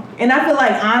long. And I feel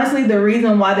like, honestly, the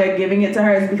reason why they're giving it to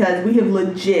her is because we have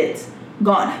legit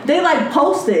gone. They, like,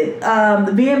 posted, the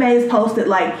VMAs posted,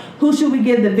 like, who should we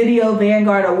give the Video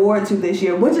Vanguard Award to this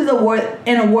year, which is an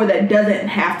award that doesn't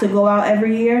have to go out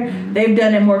every year. Mm-hmm. They've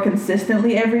done it more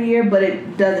consistently every year, but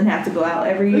it doesn't have to go out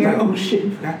every year. Like, oh, shit,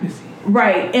 we forgot Missy.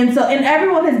 Right. And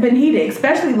everyone has been heated,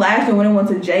 especially last year when it went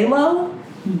to J-Lo.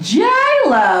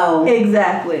 J-Lo!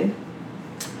 Exactly.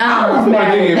 I feel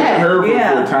like they gave her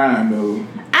for time, though.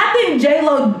 I think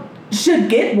J-Lo should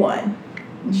get one.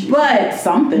 But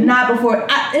something. Not before.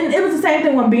 And it was the same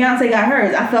thing when Beyonce got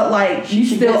hers. I felt like she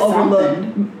still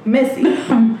overlooked Missy.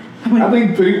 I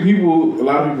think a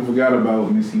lot of people forgot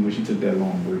about Missy when she took that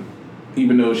long break.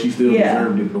 Even though she still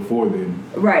deserved it before then.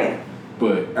 Right.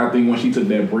 But I think when she took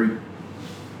that break,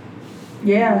 she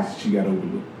got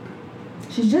overlooked.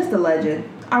 She's just a legend.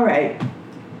 All right.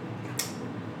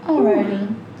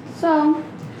 Alrighty. So,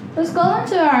 let's go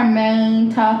into our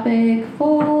main topic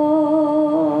for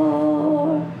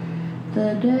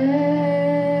the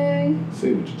day. Say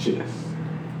it with your chest.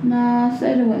 Nah, I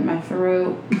said it with my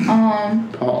throat.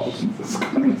 Pause.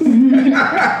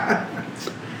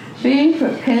 Being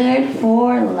prepared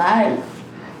for life.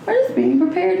 Or just being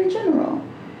prepared in general.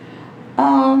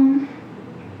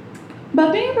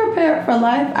 But being prepared for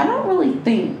life, I don't really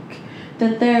think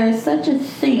that there is such a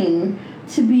thing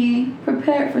to be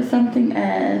prepared for something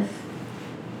as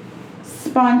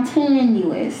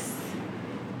spontaneous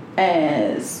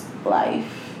as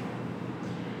life.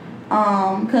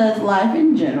 Because life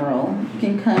in general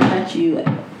can come at you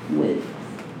with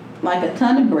like a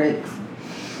ton of bricks.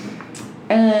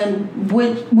 And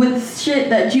with shit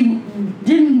that you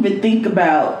didn't even think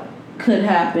about could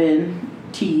happen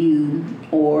to you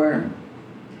or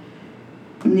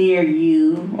near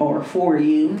you or for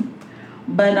you.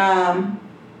 But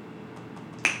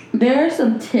there are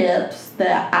some tips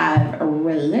that I've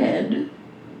read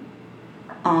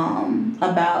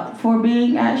about for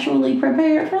being actually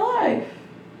prepared for life.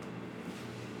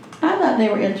 I thought they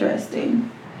were interesting.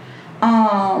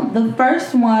 The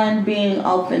first one being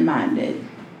open-minded,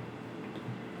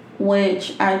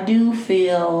 which I do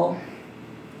feel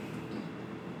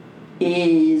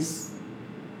is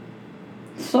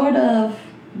sort of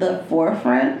the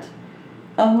forefront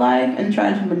of life and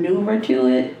trying to maneuver to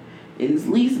it, is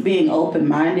at least being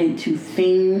open-minded to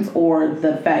things or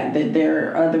the fact that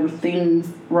there are other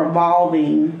things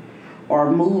revolving or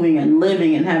moving and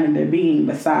living and having their being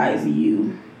besides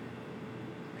you.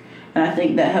 And I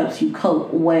think that helps you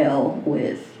cope well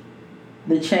with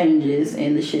the changes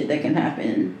and the shit that can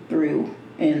happen through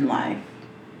in life.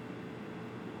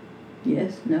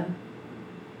 Yes? No?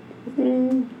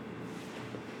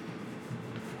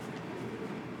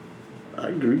 I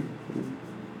agree.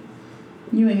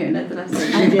 You ain't hear nothing I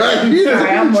said. Sorry,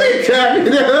 I'm working.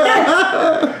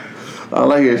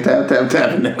 All I hear is tap, tap,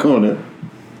 tap in that corner.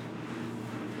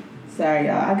 Sorry,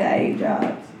 y'all. I got 8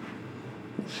 jobs.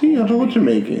 She a whole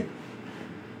Jamaican.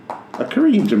 A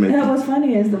Korean Jamaican. You know what's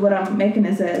funny is that what I'm making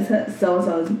it says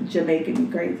so-and-so is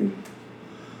Jamaican crazy.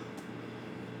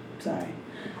 Sorry.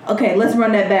 Okay, let's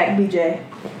run that back, BJ.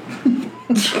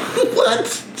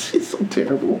 What? She's so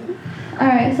terrible.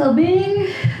 Alright, so being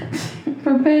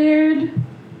prepared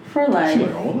for life.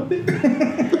 Like all of it?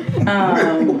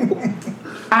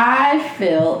 I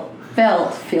felt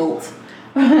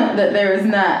that there is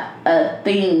not a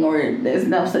thing or there's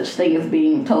no such thing as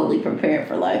being totally prepared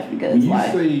for life because when you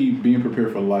say being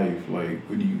prepared for life, like,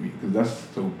 what do you mean? Because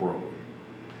that's so broad.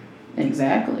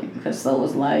 Exactly, because so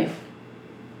is life.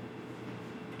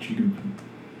 But you can.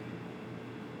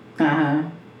 I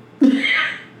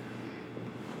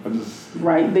just.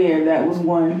 Right there, that was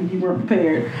one. You were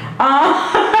prepared.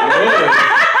 But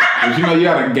you know, you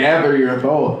gotta gather your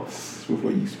thoughts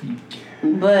before you speak.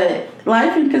 But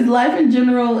life in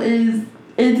general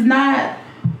it's not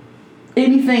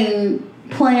anything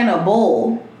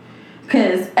plannable.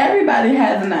 Because everybody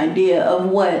has an idea of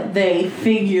what they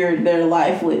figured their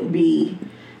life would be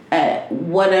at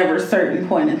whatever certain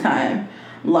point in time.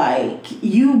 Like,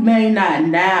 you may not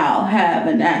now have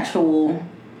an actual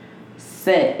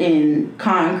set in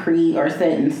concrete or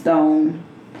set in stone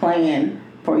plan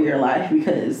for your life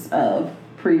because of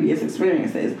previous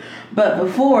experiences. But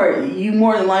before, you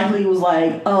more than likely was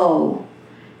like, oh,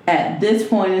 at this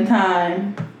point in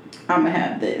time, I'm going to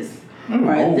have this.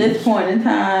 Or at this point in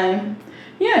time,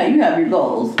 yeah, you have your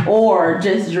goals. Or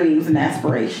just dreams and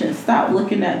aspirations. Stop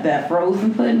looking at that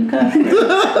frozen pudding custard.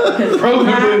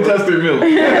 Frozen pudding custard milk.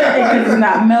 Because it's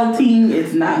not melting.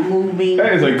 It's not moving.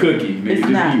 That is a cookie. Nigga. It's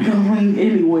not going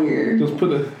anywhere. Just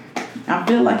put a... I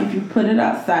feel like if you put it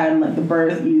outside and let the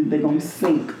birds eat it, they're going to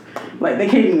sink. Like, they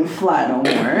can't even fly no more.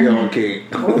 Yeah, okay.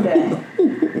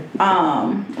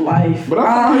 Life. But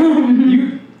I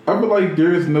feel like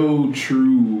there is no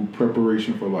true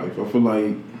preparation for life. I feel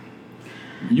like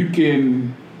you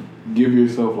can give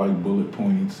yourself like bullet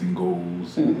points and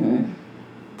goals and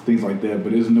things like that,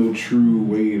 but there's no true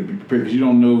way to be prepared because you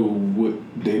don't know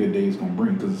what day to day is going to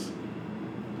bring. Because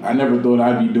I never thought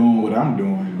I'd be doing what I'm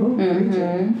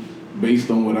doing based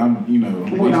on what I'm,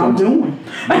 what I'm doing.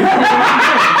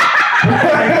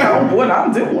 What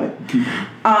I'm doing. Keep it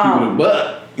a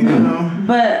buck,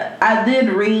 But I did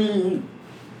read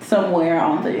somewhere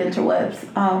on the interwebs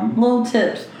little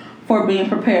tips for being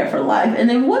prepared for life, and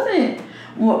it wasn't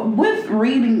with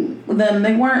reading them.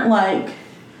 They weren't like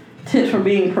tips for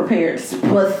being prepared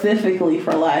specifically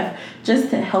for life, just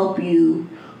to help you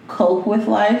cope with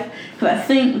life. Because I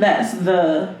think that's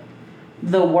the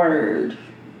word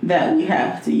that we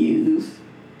have to use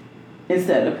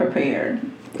instead of prepared.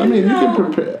 I mean,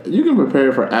 you can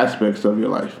prepare for aspects of your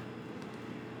life.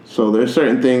 So there's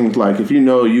certain things like if you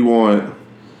want,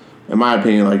 in my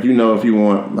opinion, like if you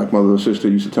want, like my little sister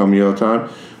used to tell me all the time,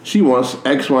 she wants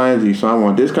X, Y, and Z. So I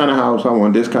want this kind of house, I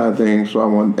want this kind of thing, I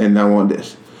want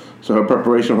this. So her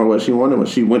preparation for what she wanted was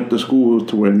she went to school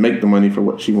to make the money for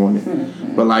what she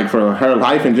wanted. But like for her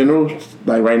life in general,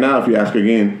 like right now, if you ask her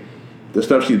again, the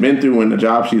stuff she's been through and the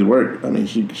job she's worked, I mean,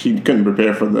 she couldn't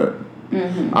prepare for the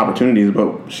opportunities,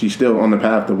 but she's still on the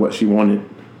path to what she wanted.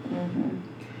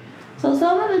 So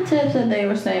some of the tips that they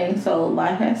were saying, so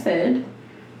like I said,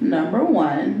 number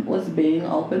 1 was being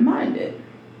open-minded,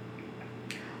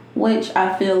 which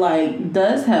I feel like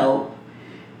does help,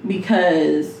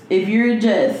 because if you're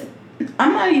just,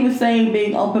 I'm not even saying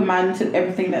being open-minded to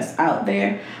everything that's out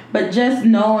there, but just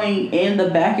knowing in the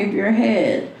back of your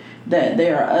head that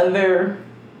there are other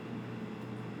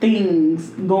things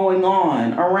going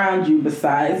on around you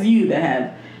besides you that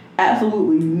have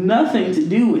absolutely nothing to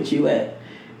do with you at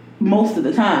most of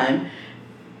the time,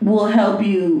 will help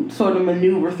you sort of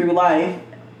maneuver through life,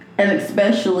 and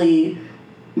especially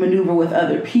maneuver with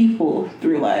other people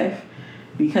through life,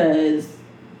 because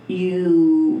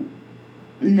you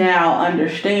now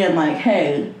understand, like,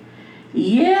 hey,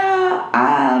 yeah,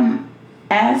 I'm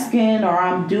asking or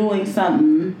I'm doing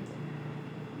something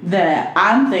that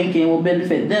I'm thinking will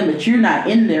benefit them, but you're not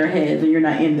in their heads and you're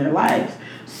not in their lives.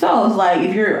 So it's like,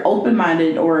 if you're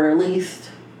open-minded or at least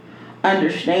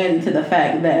understanding to the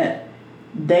fact that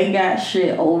they got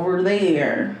shit over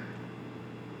there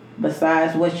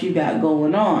besides what you got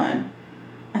going on,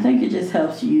 I think it just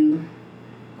helps you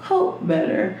cope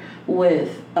better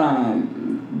with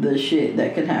the shit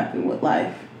that can happen with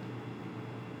life.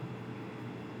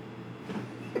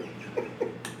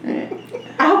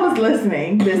 I was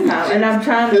listening this time, and I'm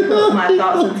trying to put my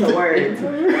thoughts into words.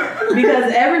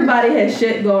 Because everybody has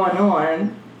shit going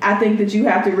on. I think that you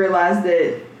have to realize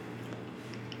that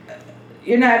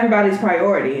you're not everybody's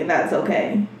priority, and that's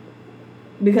okay.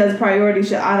 Because priority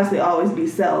should honestly always be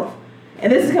self.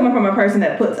 And this is coming from a person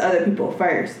that puts other people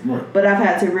first. Right. But I've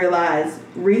had to realize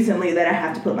recently that I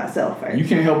have to put myself first. You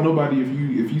can't help nobody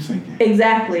if you sinking.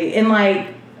 Exactly. And like,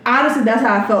 honestly, that's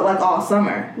how I felt like all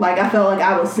summer. Like, I felt like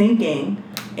I was sinking,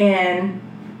 and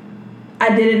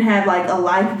I didn't have like a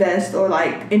life vest or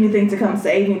like anything to come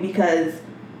save me, because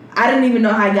I didn't even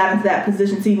know how I got into that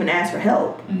position to even ask for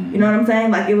help. You know what I'm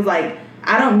saying? Like, it was like,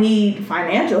 I don't need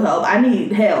financial help. I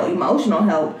need emotional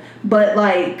help. But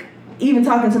like, even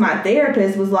talking to my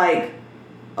therapist was like,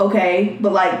 okay,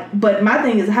 but my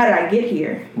thing is, how did I get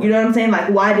here? You know what I'm saying? Like,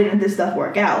 why didn't this stuff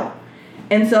work out?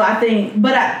 And so I think,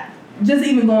 just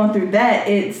even going through that,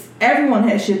 it's everyone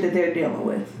has shit that they're dealing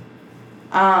with.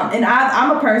 And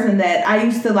I'm a person that I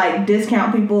used to like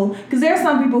discount people, because there are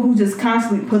some people who just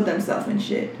constantly put themselves in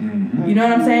shit. You know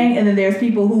what I'm saying? And then there's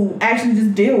people who actually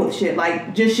just deal with shit.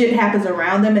 Like, just shit happens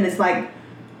around them, and it's like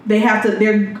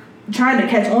they're trying to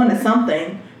catch on to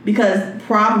something, because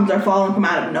problems are falling from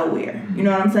out of nowhere. You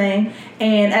know what I'm saying?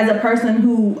 And as a person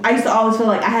who, I used to always feel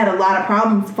like I had a lot of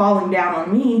problems falling down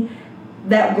on me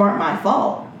that weren't my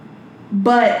fault.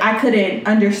 but I couldn't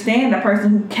understand a person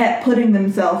who kept putting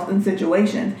themselves in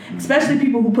situations, especially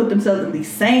people who put themselves in the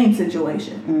same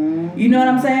situation. You know what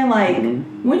I'm saying? Like,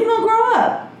 when you gonna grow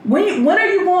up? When are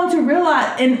you going to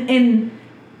realize? And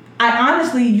I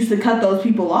honestly used to cut those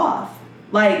people off.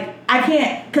 Like, I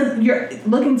can't, because you're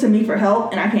looking to me for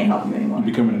help, and I can't help you anymore. You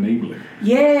become an enabler.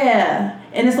 Yeah.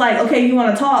 And it's like, okay, you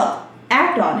want to talk,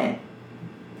 act on it.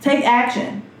 Take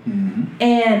action.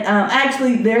 And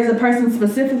actually, there's a person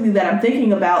specifically that I'm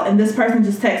thinking about, and this person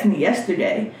just texted me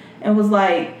yesterday and was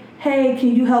like, hey,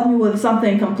 can you help me with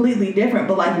something completely different?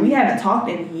 But, like, we haven't talked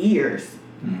in years.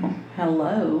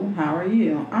 Hello, how are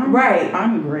you? I'm great.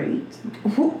 I'm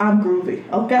groovy.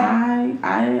 Okay.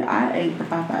 I ate the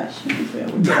Popeye shoes.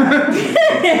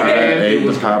 I ate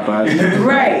the Popeyes.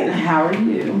 Right. How are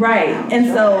you? Right. And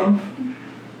so,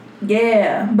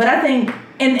 yeah. But I think,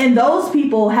 and those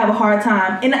people have a hard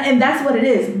time, and that's what it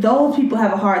is. Those people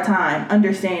have a hard time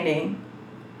understanding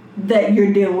that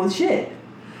you're dealing with shit.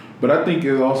 But I think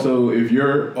it's also, if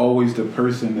you're always the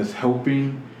person that's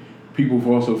helping, people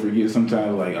also forget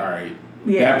sometimes, like, all right,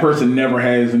 that person never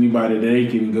has anybody that they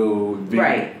can go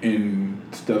vent and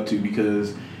stuff to,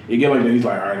 because it get like that. He's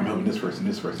like, all right, I'm helping this person,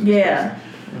 this person, this person.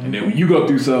 And then when you go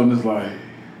through something, it's like...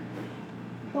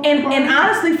 And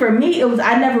honestly, for me, it was,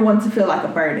 I never wanted to feel like a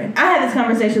burden. I had this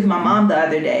conversation with my mom the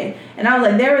other day, and I was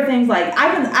like, there were things like, I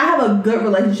have a good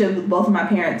relationship with both of my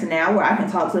parents now where I can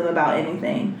talk to them about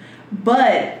anything.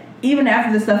 But even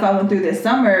after the stuff I went through this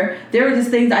summer, there were just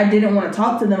things I didn't want to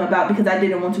talk to them about because I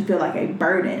didn't want to feel like a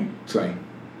burden. Same.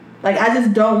 Like, I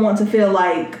just don't want to feel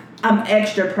like I'm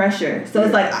extra pressure. So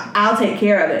it's like, I'll take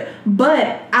care of it.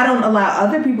 But I don't allow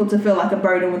other people to feel like a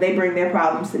burden when they bring their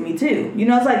problems to me too. You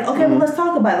know, it's like, okay, well, let's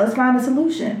talk about it. Let's find a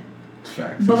solution.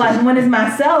 Facts. But like, when it's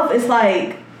myself, it's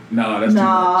like, that's too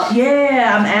much.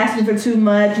 Yeah, I'm asking for too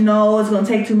much. No, it's going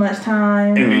to take too much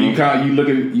time. And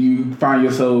then you find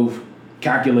yourself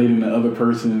calculating the other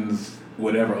person's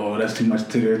whatever. Oh, that's too much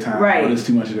to their time. Right. Oh, that's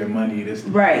too much of their money. That's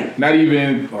right. Not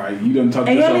even like you done talk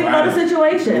to yourself. And you yourself don't even know the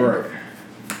situation. Right.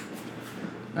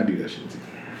 I do that shit too.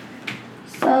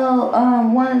 So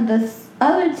one of the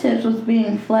other tips was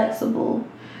being flexible,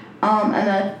 and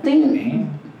I think.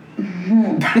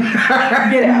 Get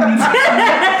out.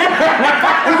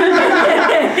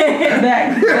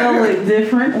 That go in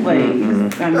different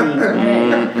ways. I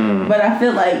mean, but I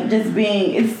feel like just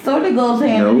being, it sort of goes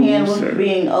hand in hand with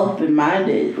being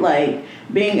open-minded, like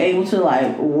being able to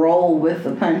like roll with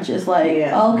the punches. Like,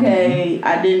 okay,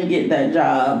 I didn't get that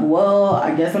job. Well,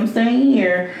 I guess I'm staying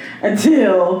here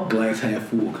until glass half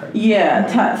full.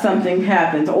 Something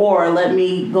happens, or let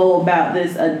me go about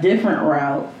this a different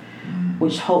route.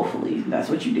 Which hopefully that's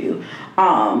what you do.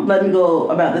 Let me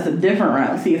go about this a different route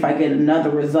and see if I get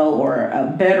another result or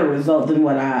a better result than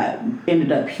what I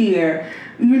ended up here.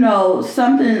 You know,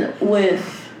 something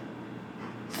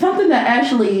that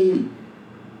actually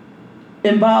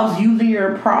involves using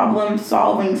your problem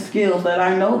solving skills that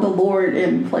I know the Lord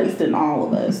placed in all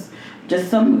of us.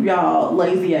 Just some of y'all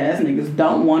lazy ass niggas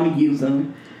don't want to use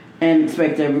them and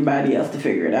expect everybody else to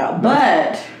figure it out.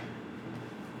 But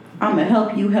I'm gonna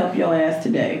help you help your ass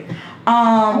today. It's the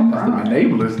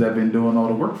enablers that been doing all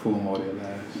the work for them all their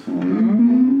lives.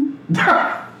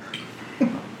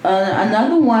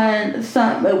 Another one,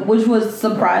 which was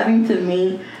surprising to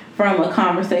me from a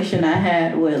conversation I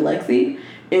had with Lexi,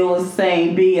 it was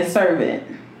saying be a servant.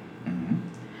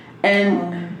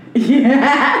 And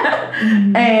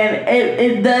and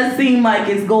it does seem like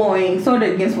it's going sort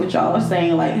of against what y'all are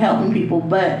saying, like helping people.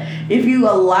 But if you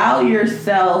allow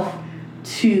yourself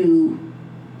to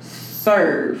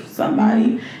serve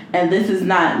somebody, and this is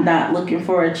not looking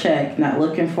for a check, not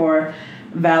looking for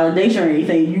validation or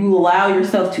anything, you allow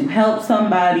yourself to help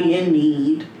somebody in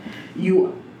need,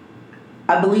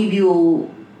 I believe you'll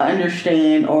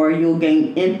understand or you'll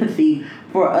gain empathy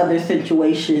for other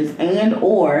situations and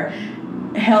or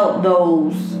help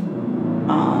those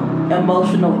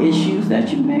emotional issues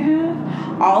that you may have.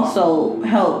 Also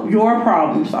help your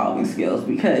problem solving skills,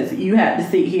 because you have to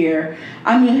sit here.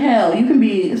 I mean, hell, you can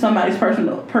be somebody's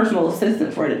personal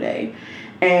assistant for the day,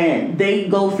 and they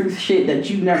go through shit that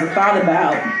you never thought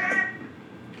about.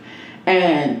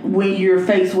 And when you're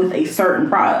faced with a certain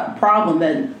problem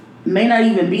that may not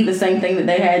even be the same thing that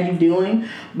they had you doing,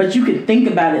 but you can think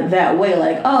about it that way,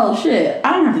 like, oh shit,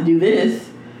 I don't have to do this.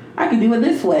 I can do it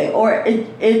this way. Or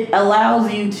it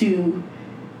allows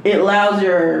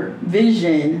your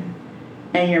vision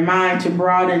and your mind to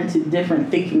broaden to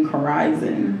different thinking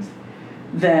horizons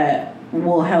that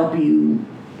will help you,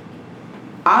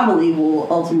 I believe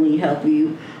will ultimately help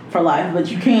you for life. But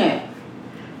you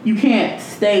can't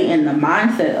stay in the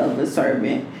mindset of a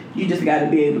servant. You just got to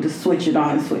be able to switch it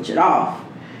on and switch it off.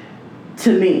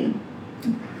 To me,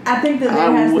 I think that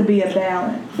there has to be a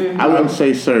balance. I wouldn't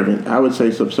say servant. I would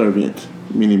say subservient,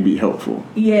 meaning be helpful.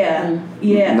 Yeah,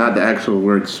 yeah. Not the actual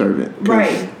word servant.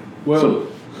 Right. Well,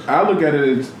 I look at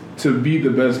it as to be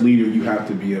the best leader, you have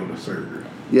to be able to serve.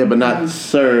 Yeah, but not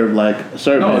serve like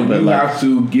servant. No, but you like, have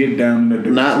to get down to the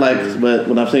not like. But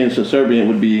what I'm saying, subservient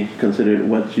would be considered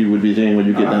what you would be saying when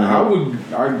you get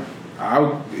down.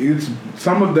 It's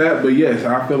some of that, but yes,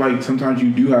 I feel like sometimes you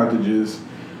do have to just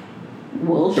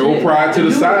throw pride to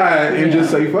the side and just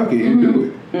say fuck it and do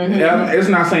it. Yeah, it's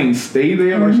not saying stay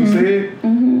there like she said,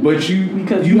 but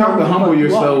you have to humble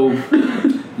yourself.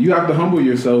 You have to humble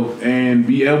yourself and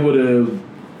be able to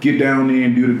get down there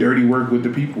and do the dirty work with the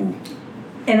people.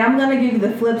 And I'm gonna give you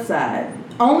the flip side,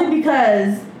 only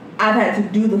because I've had to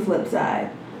do the flip side.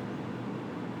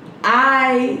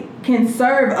 I can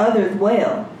serve others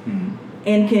well.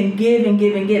 And can give and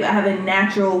give and give. I have a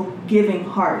natural giving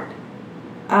heart.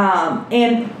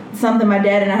 And something my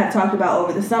dad and I have talked about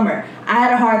over the summer. I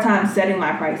had a hard time setting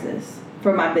my prices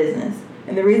for my business.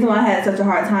 And the reason why I had such a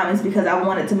hard time is because I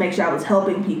wanted to make sure I was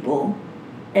helping people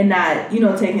and not,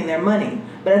 taking their money.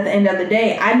 But at the end of the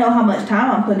day, I know how much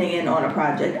time I'm putting in on a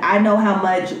project. I know how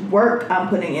much work I'm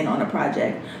putting in on a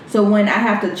project. So when I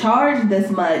have to charge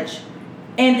this much,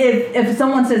 and if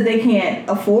someone says they can't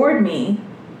afford me,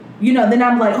 then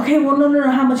I'm like, okay, well,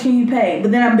 no, how much can you pay? But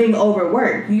then I'm being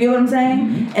overworked. You get what I'm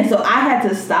saying? And so I had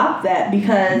to stop that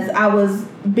because I was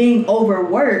being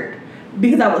overworked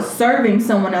because I was serving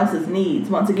someone else's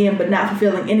needs, once again, but not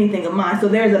fulfilling anything of mine. So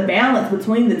there's a balance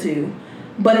between the two.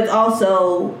 But it's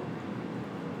also,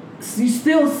 you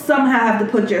still somehow have to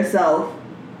put yourself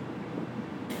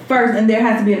first, and there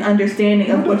has to be an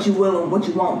understanding of what you will and what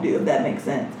you won't do, if that makes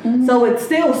sense. So it's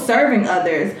still serving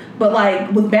others, but like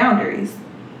with boundaries.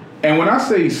 And when I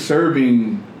say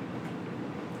serving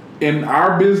in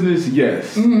our business,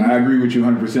 yes, I agree with you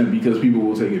 100% because people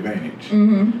will take advantage.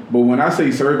 But when I say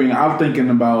serving, I'm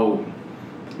thinking about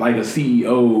like a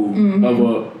CEO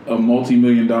of a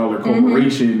multi-million-dollar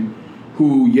corporation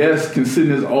who, yes, can sit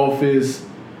in his office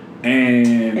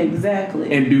and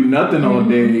do nothing all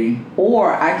day.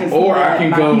 Or I can see that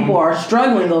people are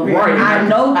struggling over here. Right, I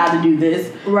know how to do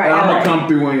this. Right. I'm gonna come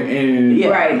through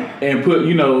and put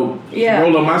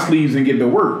roll up my sleeves and get to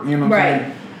work. You know what I'm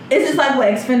saying? It's just like what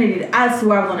Xfinity. I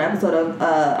swear I was on an episode of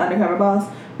Undercover Boss,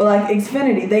 but like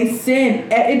Xfinity, they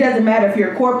send. It doesn't matter if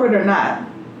you're corporate or not.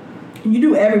 You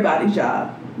do everybody's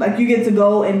job. Like you get to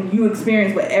go and you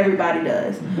experience what everybody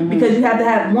does because you have to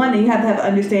have you have to have an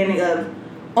understanding of.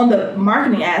 On the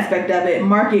marketing aspect of it,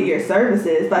 market your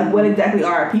services. Like, what exactly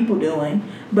are our people doing?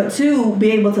 But two,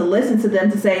 be able to listen to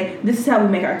them to say, this is how we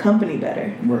make our company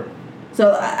better. Right.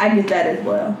 So I get that as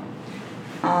well.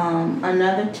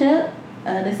 Another tip,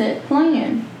 they said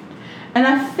plan. And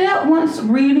I felt once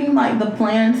reading like the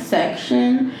plan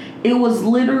section, it was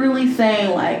literally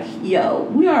saying like, yo,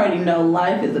 we already know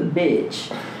life is a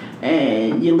bitch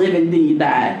and you live and then you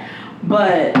die.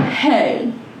 But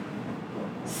hey,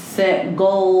 set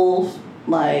goals,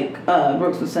 like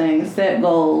Brooks was saying, set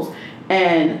goals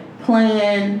and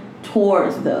plan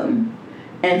towards them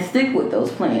and stick with those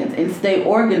plans and stay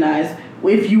organized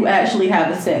if you actually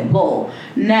have a set goal.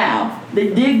 Now,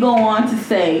 they did go on to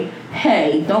say,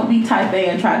 hey, don't be type A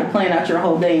and try to plan out your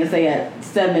whole day and say at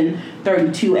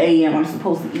 7:32 a.m. I'm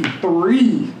supposed to eat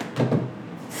 3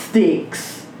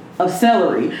 sticks of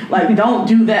celery. Like, don't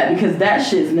do that because that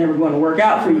shit's never going to work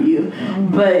out for you.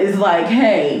 But it's like,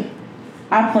 hey,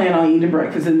 I plan on eating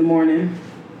breakfast in the morning.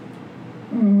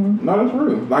 No, that's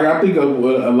real. Like, I think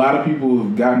what a lot of people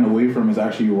have gotten away from is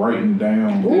actually writing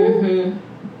down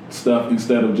stuff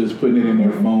instead of just putting it in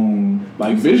their phone.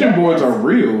 Like, vision boards are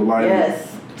real. Like,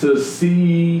 to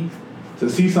see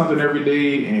something every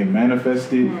day and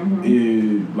manifest it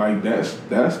is like that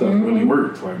stuff really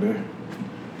works. Like that.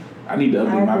 I need to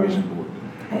update my vision board.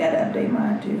 I gotta update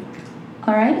mine too.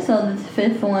 All right, so the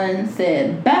 5th one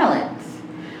said balance.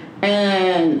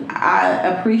 And I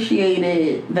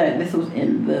appreciated that this was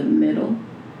in the middle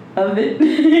of it.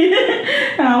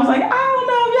 And I was like, I don't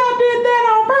know if y'all did that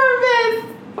on purpose,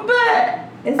 but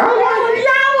y'all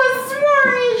was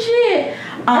smart and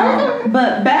shit.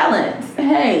 But balance,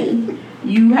 hey,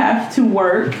 you have to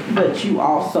work, but you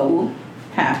also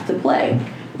have to play.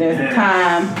 There's a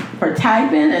time for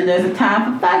typing and there's a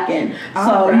time for fucking.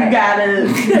 So you gotta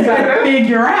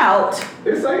figure out.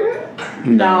 It's like that?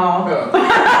 No.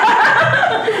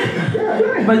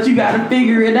 But you gotta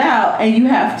figure it out and you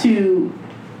have to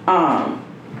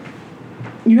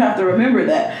remember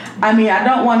that. I mean, I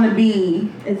don't want to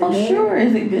be Is it good? Sure,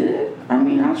 is it good? I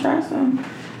mean, I'll try some.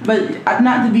 But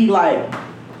not to be like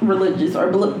religious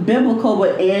or biblical,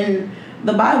 but in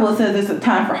the Bible it says there's a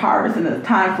time for harvest and a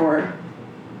time for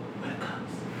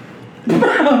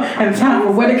and a time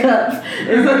for wedding cups.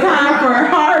 It's a time for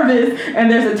harvest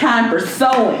and there's a time for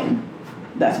sowing.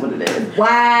 That's what it is.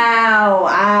 Wow.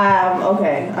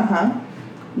 Okay.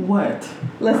 What?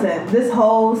 Listen, this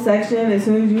whole section, as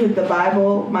soon as you hit the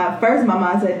Bible, my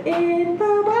mind said, in the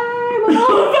Bible.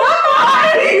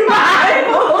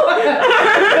 Bible.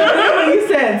 When you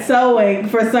said sewing,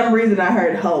 for some reason I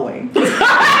heard hoeing. What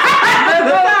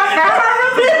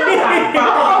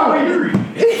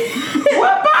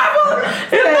Bible?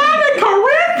 Is that in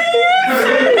Corinthians?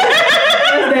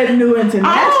 That's that New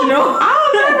International. I'll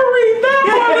never read that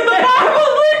part of the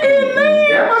Bible in there.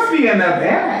 That must be in the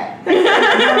back.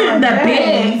 The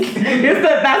big.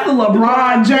 That's the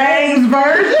LeBron James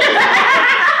version.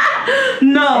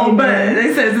 No, but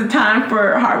they say it's a time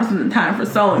for harvest and a time for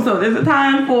sowing. So there's a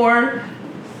time for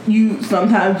you.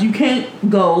 Sometimes you can't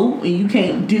go and you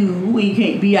can't do and you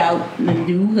can't be out and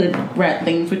do hood rat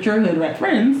things with your hood rat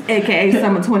friends. AKA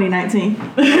summer 2019.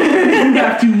 You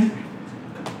have to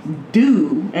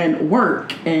do and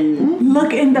work and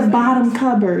look in the bottom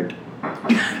cupboard.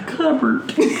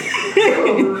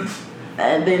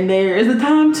 And then there is a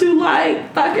time to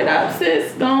like fuck it up,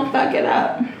 sis. Don't fuck it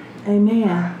up.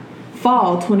 Amen.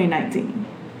 Fall 2019.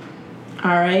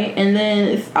 All right, and then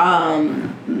it's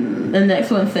the next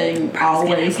one saying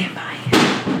always.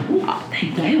 Oh,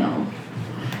 damn.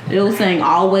 It was saying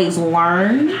always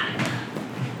learn,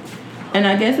 and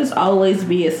I guess it's always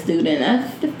be a student. I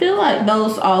feel like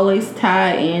those always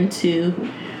tie into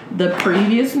the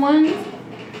previous ones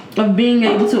of being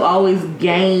able to always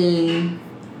gain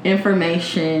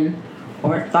information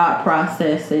or thought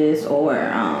processes or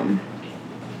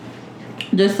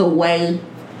just a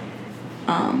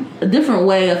different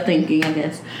way of thinking, I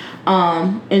guess,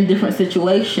 in different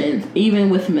situations, even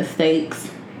with mistakes.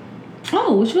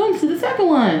 Oh, which goes to the second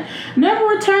one. Never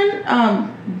return,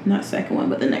 not second one,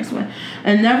 but the next one.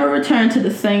 And never return to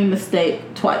the same mistake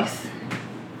twice.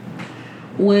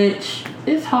 Which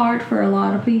is hard for a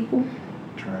lot of people.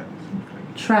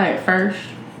 Try it first.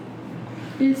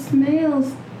 It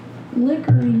smells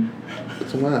liquory.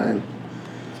 It's wine.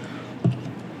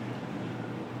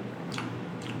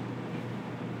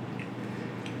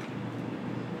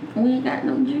 We ain't got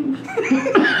no juice.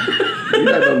 You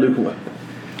got no liquor wine.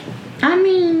 I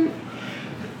mean,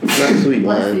 It's not sweet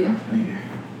bless wine.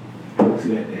 you.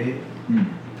 See that, eh?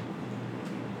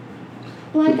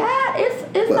 Like it's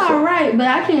Bless all her. right, but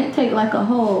I can't take like a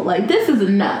whole like this is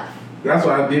enough. That's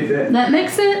why I did that. That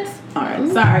makes sense. All right,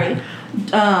 sorry.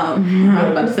 I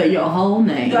was about to say your whole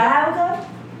name. Do I have a cup?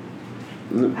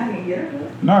 I can get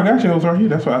her. No, I got yours right here.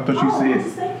 That's what I thought you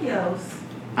said. Thank you.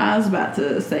 I was about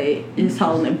to say his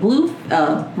whole name.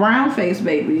 Brown face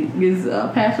baby is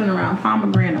passing around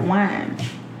pomegranate wine,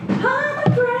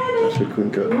 Pomegranate That's your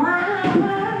queen cup.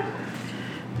 wine.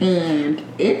 and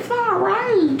it's all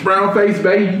right. Brown face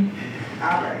baby.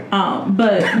 Alright.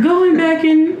 But going back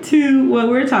into what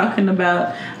we're talking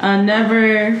about,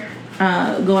 never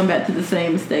going back to the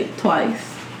same mistake twice.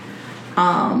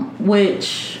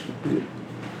 Which,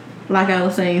 like I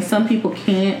was saying, some people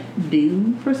can't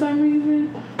do for some reason.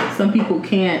 Some people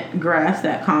can't grasp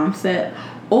that concept,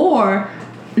 or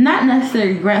not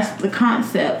necessarily grasp the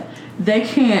concept. They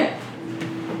can't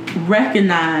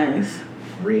recognize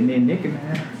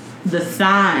the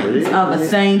signs of a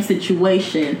same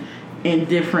situation in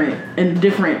different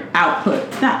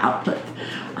outputs. Not outputs.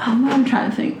 What I'm trying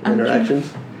to think.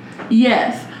 Interactions.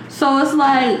 Yes. So it's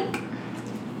like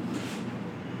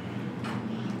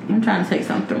I'm trying to take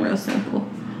something real simple.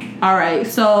 All right.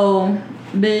 So,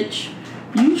 bitch,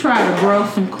 you try to grow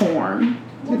some corn,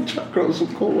 Grow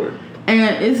some corn.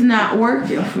 and it's not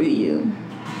working for you.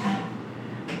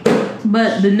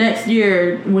 But the next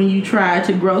year, when you try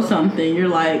to grow something, you're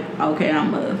like, okay,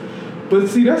 But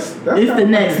see, that's it's the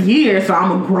next year, so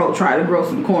I'm gonna try to grow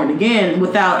some corn again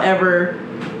without ever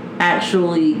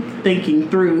actually thinking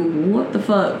through what the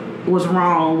fuck was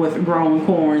wrong with growing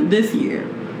corn this year.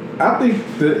 I think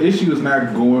the issue is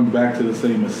not going back to the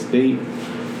same mistake.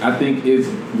 I think it's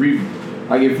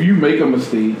like if you make a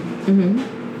mistake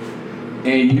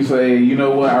and you say, you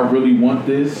know what, I really want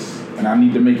this and I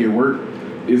need to make it work.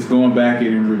 It's going back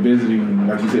and revisiting,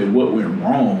 like you said, what went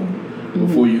wrong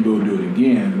before you go do it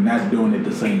again, and not doing it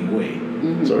the same way.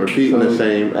 So repeating the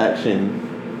same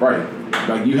action. Right.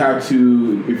 Like you have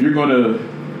to, if you're gonna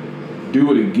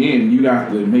do it again, you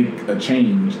have to make a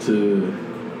change to,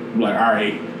 like, all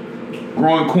right,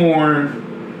 growing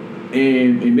corn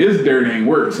and this dirt ain't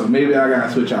work, so maybe I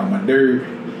gotta switch out my dirt.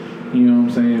 You know what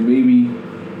I'm saying? Maybe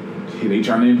they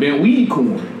trying to invent weed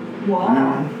corn.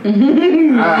 Wow.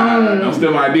 I'm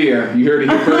still my idea. You heard it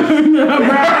here first.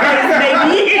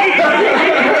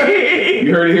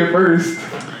 You heard it here first.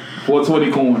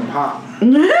 420 corn pop.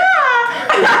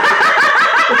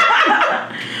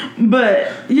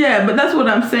 But that's what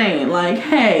I'm saying. Like,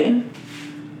 hey,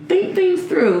 think things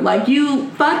through. Like, you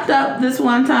fucked up this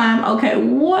one time. Okay,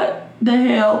 what the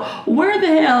hell? Where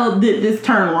the hell did this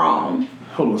turn wrong?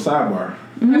 Hold on, sidebar.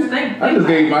 Mm-hmm. I just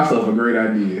gave myself a great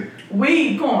idea.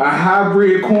 Weed corn. A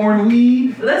hybrid corn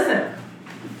weed. Listen,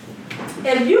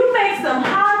 if you make some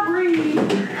hybrid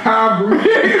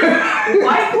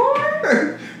white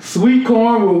corn, sweet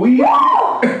corn with weed. woo!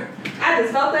 I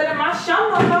just felt that in my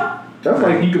shoulder. That's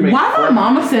like you can make. Why my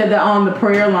mama said that on the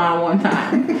prayer line one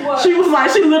time? What? She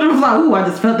literally was like, ooh, I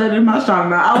just felt that in my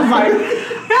stomach. I was like,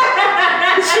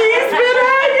 she's been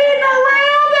hanging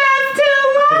around us too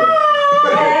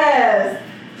long. Yes.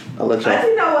 I'll let y'all. I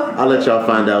think that was. I'll let y'all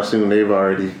find out soon. They've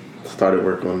already started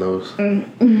work on those.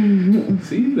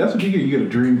 See, that's what you get. You get a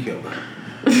dream killer.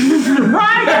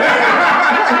 Right?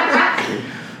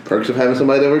 Perks of having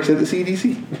somebody that works at the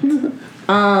CDC.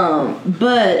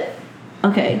 But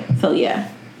okay, so yeah.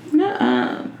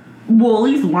 Well, at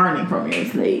least learning from your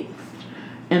mistakes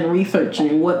and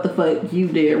researching what the fuck you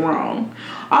did wrong.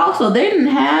 Also, they didn't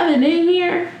have it in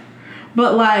here,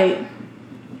 but like,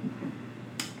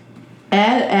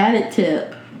 added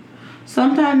tip.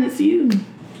 Sometimes it's you.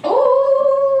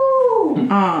 Ooh.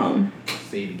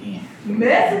 Say it again.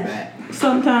 Message.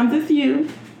 Sometimes it's you.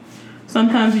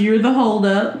 Sometimes you're the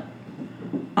holdup.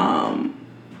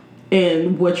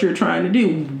 In what you're trying to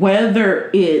do, whether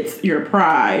it's your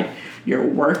pride, your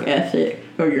work ethic,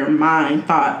 or your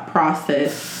thought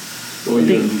process, Or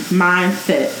your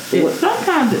mindset.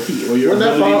 Sometimes it's you. Or your Wouldn't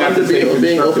that ability fall not to under take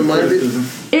being constructive open-minded? criticism.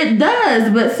 It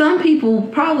does, but some people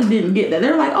probably didn't get that.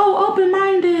 They're like, oh,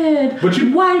 open-minded. But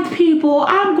white people,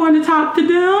 I'm going to talk to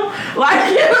them. Like,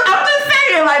 I'm just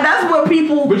saying, like, that's what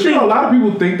people But think. you know, a lot of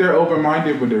people think they're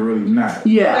open-minded, but they're really not.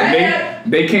 Yeah.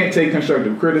 And they can't take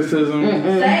constructive criticism.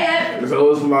 Say it.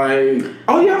 So it's like,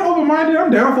 oh yeah, I'm open-minded.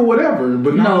 I'm down for whatever.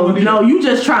 But No, you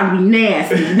just trying to be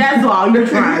nasty. That's all you're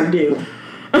trying to do.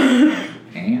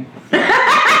 And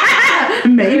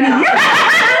Maybe.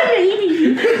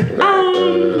 Maybe.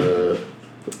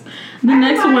 The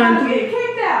next I'm one. get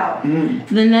kicked out.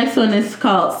 The next one is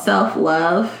called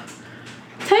self-love.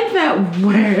 Take that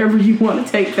wherever you want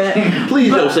to take that.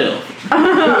 Please yourself.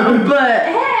 But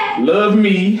love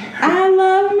me. I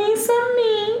love me some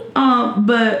me.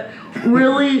 But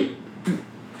really,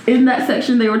 in that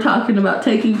section, they were talking about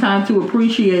taking time to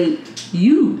appreciate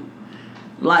you.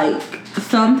 Like,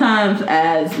 sometimes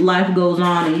as life goes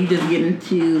on and you just get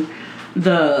into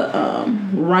the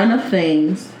run of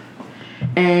things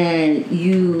and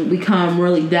you become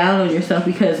really down on yourself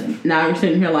because now you're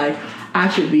sitting here like, I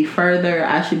should be further,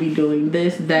 I should be doing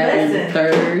this, that, and the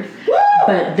third. Woo!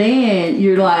 But then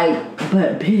you're like,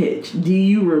 but bitch, do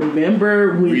you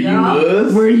remember when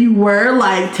Where you were?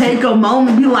 Like, take a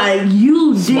moment, be like,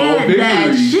 you Small did that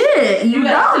victories. shit. You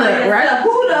know that, right?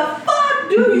 Who the fuck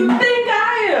do you think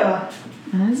I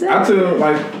am? That's it. I tell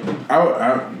like,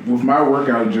 I with my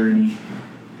workout journey,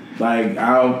 like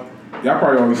y'all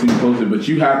probably always see me posted, but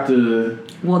you have to.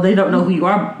 Well, they don't know who you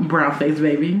are, brown face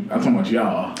baby. I'm talking about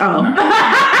y'all. Oh.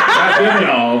 Not them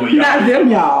y'all, but y'all. Not them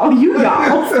y'all. You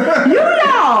y'alls. You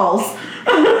y'alls.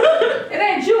 It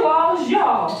ain't you all, it's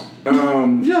y'all.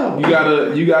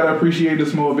 You gotta appreciate the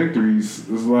small victories.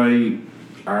 It's like,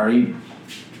 all right,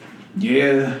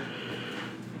 yeah.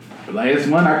 Last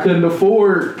month I couldn't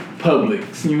afford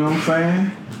Publix. You know what I'm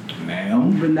saying?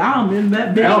 But now I'm in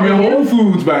that bitch. Now I'm in Whole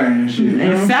Foods buying shit. You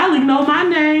And know? Sally know my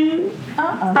name.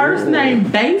 First name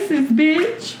basis,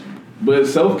 bitch. But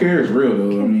self-care is real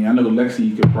though. I mean, I know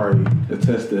Lexi could probably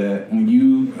attest to that. When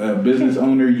you a business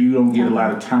owner, you don't get a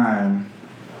lot of time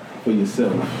for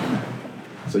yourself.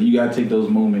 So you gotta take those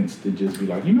moments to just be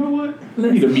like, you know what?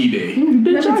 I need a me day.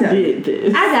 Bitch, I tell you. did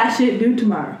this. I got shit due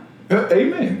tomorrow.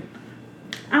 Amen.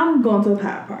 I'm going to a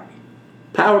power party.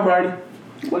 Power party.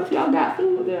 What if y'all got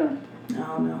food there? I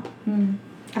don't know.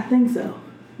 I think so.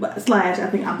 But / I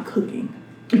think I'm cooking.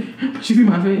 You see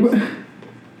my face?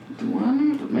 Do I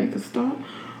need to make a stop?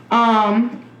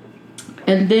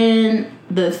 And then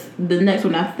the next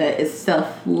one after that is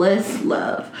selfless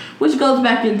love, which goes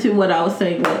back into what I was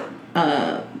saying with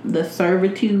the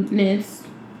servitudeness.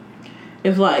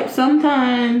 It's like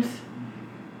sometimes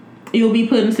you'll be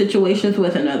put in situations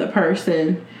with another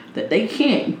person that they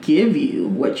can't give you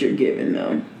what you're giving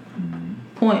them.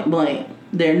 Point blank.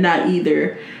 They're not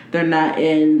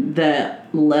in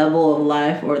that level of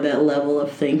life or that level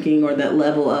of thinking or that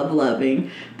level of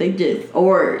loving. They just,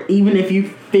 or even if you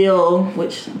feel,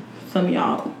 which some of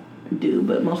y'all do,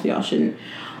 but most of y'all shouldn't.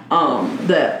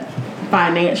 That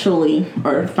financially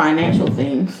or financial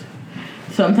things,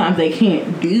 sometimes they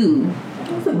can't do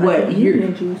what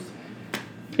you're.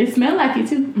 It smelled like it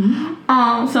too.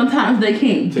 Mm-hmm. Sometimes they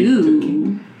can't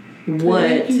do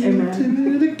what.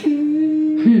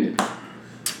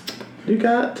 You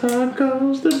got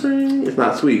tacos to bring. It's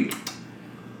not sweet.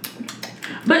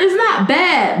 But it's not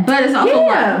bad. But it's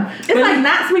also it's like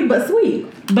not sweet, but sweet.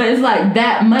 But it's like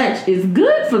that much is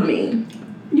good for me.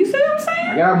 You see what I'm saying?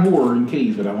 I got more in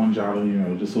case, but I want y'all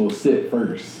to, just a little sip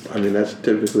first. I mean, that's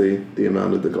typically the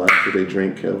amount of the glass that they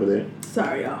drink over there.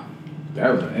 Sorry, y'all.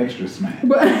 That was an extra smack.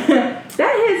 But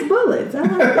that hits bullets. I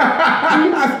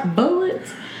like it.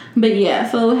 Bullets. But yeah,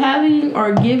 so having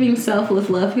or giving selfless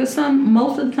love, because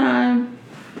most of the time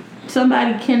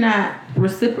somebody cannot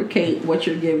reciprocate what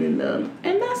you're giving them,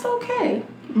 and that's okay.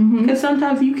 Because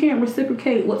sometimes you can't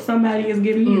reciprocate what somebody is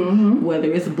giving you,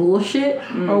 whether it's bullshit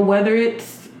or whether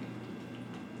it's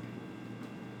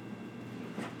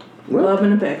love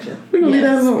and affection. We're gonna leave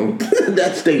that alone.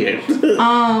 That's there.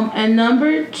 And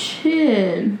number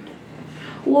 10.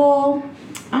 Well,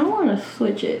 I want to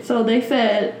switch it. So they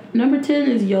said number 10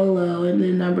 is YOLO, and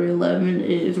then number 11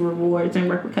 is rewards and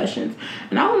repercussions.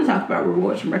 And I want to talk about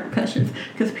rewards and repercussions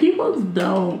because people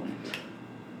don't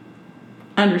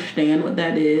understand what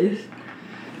that is.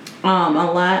 A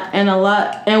lot.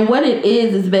 And what it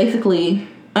is basically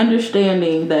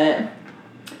understanding that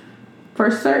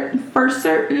for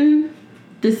certain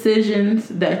decisions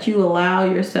that you allow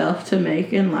yourself to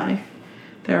make in life,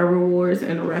 there are rewards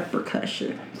and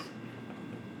repercussions.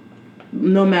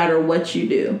 No matter what you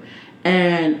do.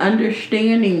 And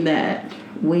understanding that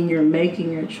when you're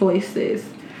making your choices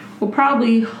will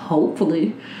probably,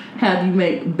 hopefully, have you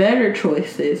make better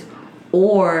choices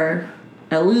or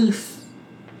at least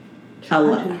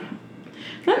not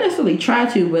necessarily try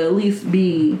to, but at least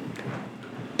be,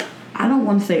 I don't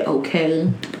want to say okay,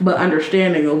 but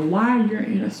understanding of why you're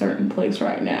in a certain place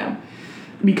right now.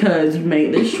 Because you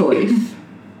made this choice.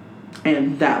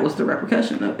 And that was the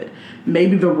repercussion of it.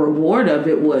 Maybe the reward of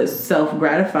it was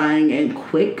self-gratifying and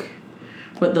quick,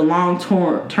 but the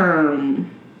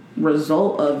long-term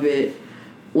result of it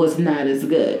was not as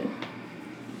good.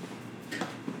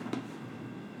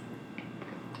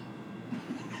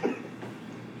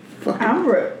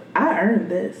 I earned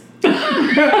this.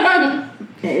 And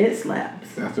it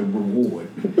slaps. That's a reward.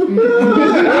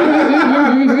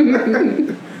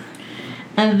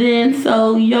 And then,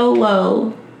 so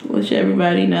YOLO, which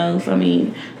everybody knows. I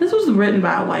mean, this was written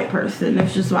by a white person.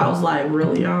 It's just why I was like,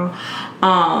 really, y'all?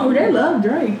 They love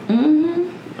Drake.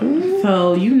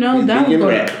 So that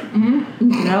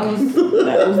was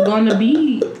that was going to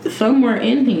be somewhere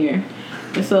in here.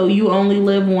 And so you only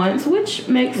live once, which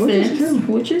makes sense.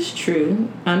 Which is true.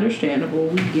 Understandable.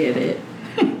 We get it.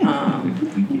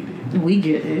 We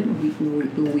get it.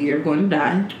 We are going to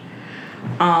die.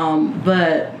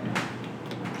 But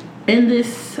in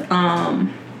this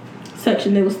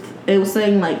section, it was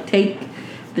saying like take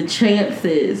the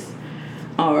chances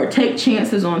or take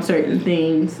chances on certain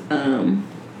things.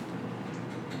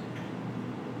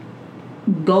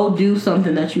 Go do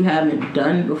something that you haven't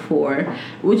done before,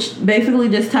 which basically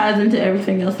just ties into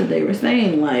everything else that they were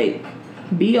saying. Like,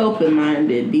 be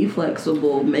open-minded, be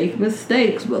flexible, make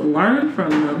mistakes, but learn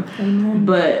from them. Mm-hmm.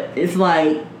 But it's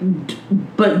like,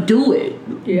 but do it.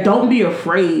 Yeah. Don't be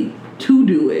afraid to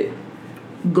do it.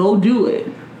 Go do it.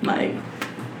 Like,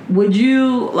 would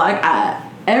you,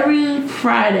 every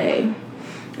Friday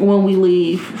when we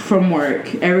leave from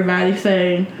work, everybody's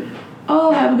saying,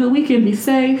 oh, have a good weekend, be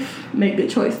safe, make good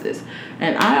choices.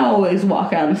 And I always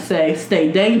walk out and say,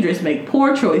 stay dangerous, make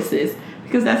poor choices,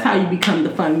 because that's how you become the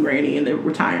fun granny in the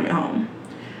retirement home.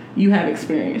 You have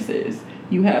experiences,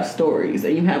 you have stories,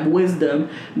 and you have wisdom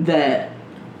that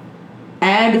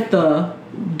Agatha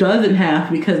doesn't have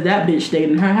because that bitch stayed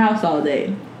in her house all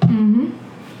day. Mm-hmm.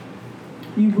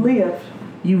 You've lived.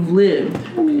 I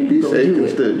mean, be safe. You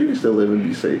can still live and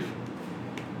be safe.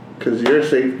 Because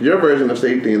your version of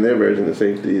safety and their version of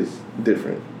safety is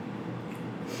different.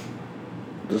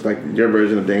 Just like your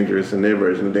version of dangerous and their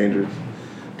version of dangerous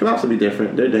can also be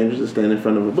different. They're dangerous to stand in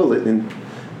front of a bullet and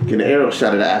get an arrow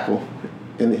shot at an apple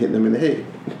and hit them in the head.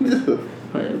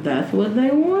 But that's what they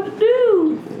want to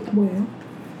do. Well,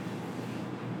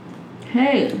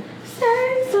 hey,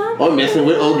 say something. Or messing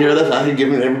with old girl that's out here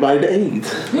giving everybody the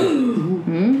AIDS.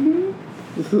 Mm-hmm.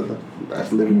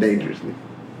 That's living dangerously.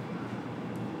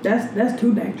 That's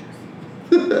too dangerous.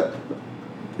 But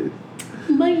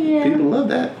yeah, people love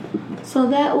that. So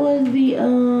that was the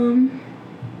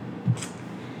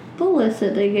the list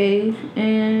that they gave,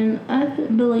 and I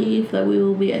believe that we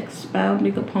will be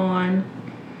expounding upon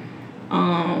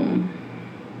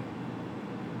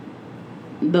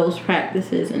those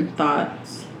practices and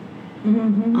thoughts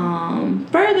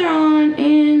further on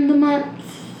in the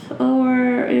months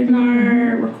or in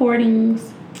our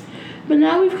recordings. But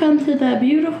now we've come to that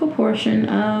beautiful portion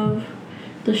of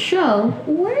the show.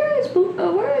 Where is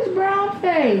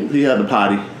Brownface? He had the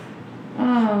potty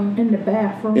In the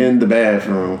bathroom. in the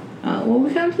bathroom. Well,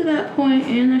 we come to that point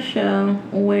in the show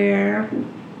where,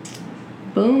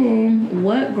 boom,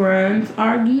 what grinds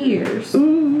our gears?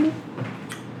 Ooh.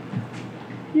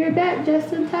 You're back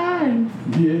just in time.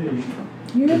 Yay.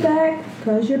 You're back,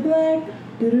 cause you're black.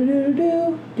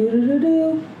 Do-do-do-do-do,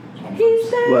 do-do-do-do. He's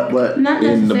back. What? Not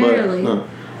in the butt? necessarily. No.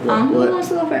 Who What? wants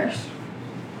to go first?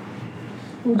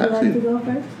 Would you like Actually- to go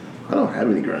first? I don't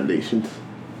have any gradations.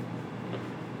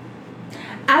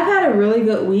 I've had a really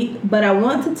good week, but I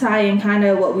want to tie in kind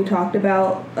of what we talked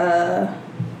about, I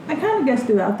kind of guess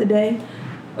throughout the day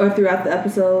or throughout the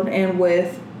episode, and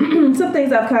with some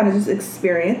things I've kind of just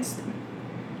experienced.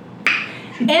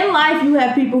 In life, you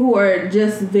have people who are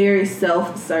just very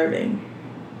self-serving,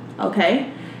 okay?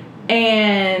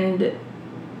 And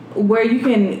where you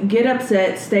can get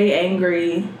upset, stay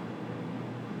angry,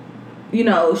 you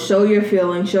know, show your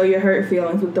feelings, show your hurt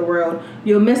feelings with the world.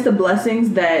 You'll miss the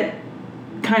blessings that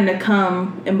kind of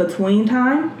come in between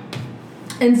time.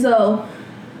 And so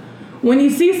when you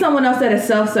see someone else that is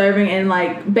self-serving and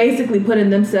like basically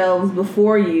putting themselves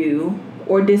before you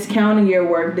or discounting your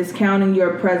work, discounting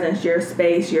your presence, your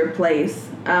space, your place,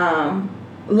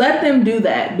 let them do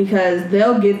that because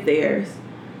they'll get theirs.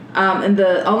 And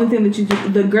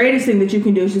the greatest thing that you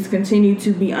can do is just continue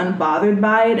to be unbothered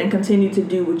by it and continue to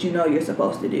do what you know you're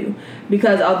supposed to do.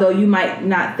 Because although you might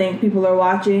not think people are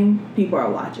watching, people are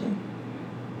watching.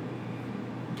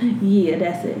 Yeah,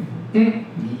 that's it.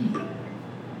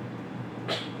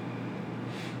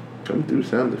 Come through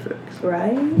sound effects.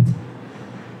 Right?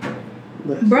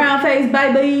 Brown face,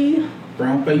 baby.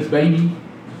 Brown face, baby.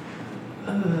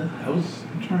 I'm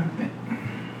trying to think.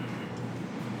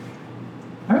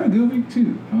 I had a good week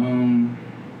too.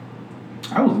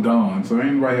 I was gone, so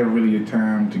anybody had really a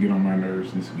time to get on my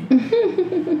nerves this week.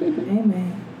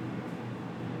 Amen.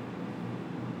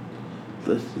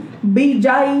 Let's see.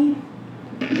 BJ.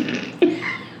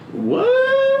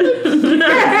 What? Exactly.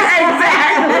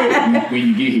 When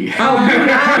you get here.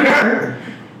 Oh,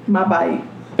 my bite.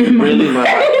 Really? My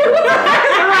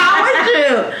What's wrong with you?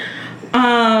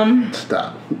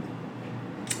 Stop.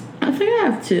 I think I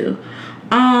have two.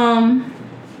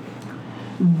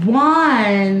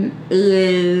 One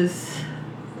is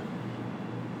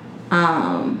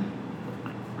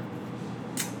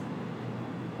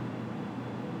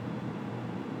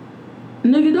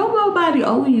nigga, don't nobody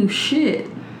owe you shit.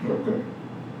 Okay.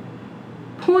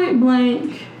 Point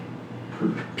blank.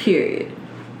 Period.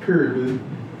 Period.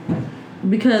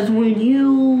 Because when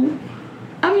you,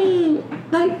 I mean,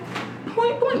 like,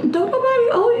 point blank, don't nobody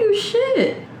owe you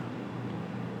shit.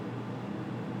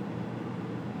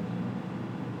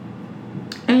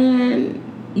 And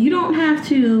you don't have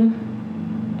to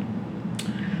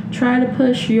try to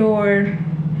push your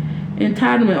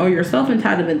entitlement or your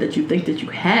self-entitlement that you think that you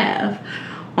have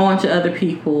onto other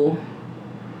people,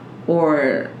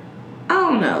 or I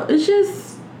don't know. It's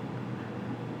just,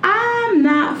 I'm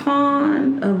not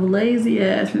fond of lazy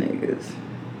ass niggas.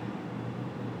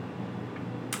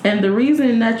 And the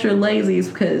reason that you're lazy is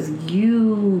because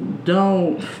you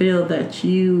don't feel that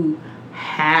you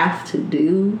have to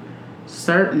do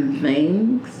certain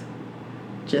things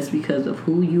just because of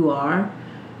who you are.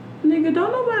 Nigga,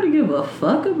 don't nobody give a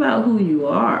fuck about who you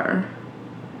are.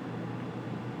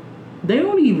 They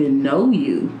don't even know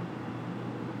you.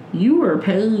 You were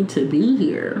paid to be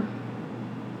here.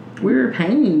 We're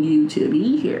paying you to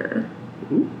be here.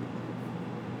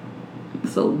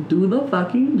 So do the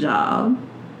fucking job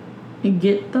and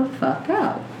get the fuck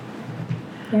out.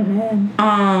 Amen.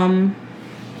 And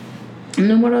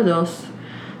then what are those?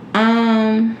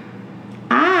 I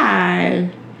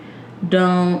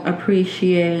don't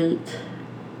appreciate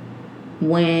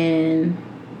when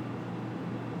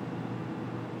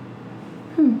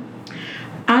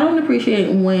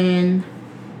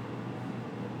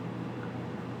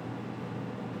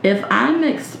if I'm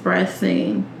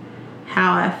expressing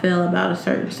how I feel about a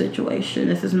certain situation,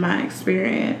 this is my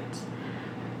experience,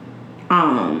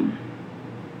 and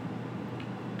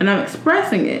I'm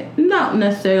expressing it, not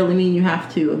necessarily mean you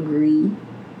have to agree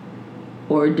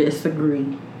or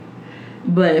disagree.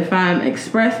 But if I'm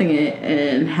expressing it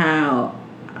and how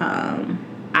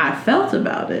I felt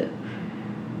about it,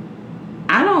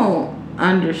 I don't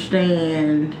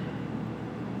understand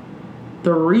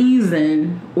the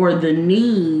reason or the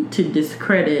need to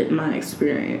discredit my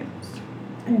experience.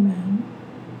 Amen.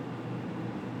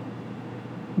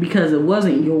 Because it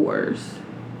wasn't yours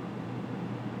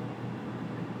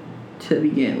to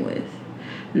begin with.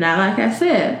 Now, like I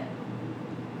said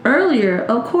earlier,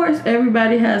 of course,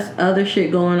 everybody has other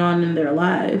shit going on in their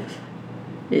lives.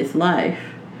 It's life.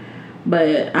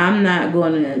 But I'm not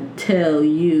going to tell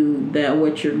you that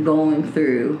what you're going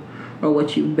through or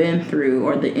what you've been through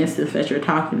or the instance that you're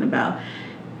talking about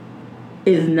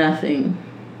is nothing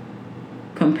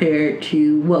compared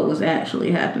to what was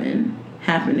actually happening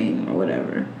or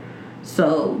whatever.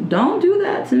 So don't do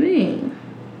that to me,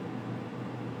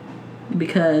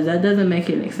 because that doesn't make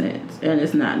any sense and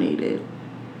it's not needed.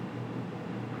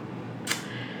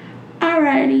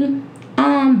 Alrighty,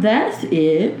 that's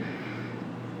it.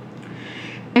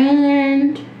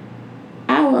 And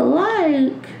I would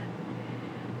like,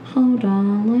 hold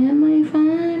on, let me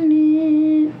find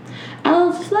it. I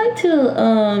would just like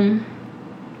to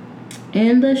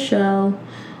end the show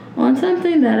on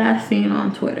something that I've seen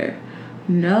on Twitter.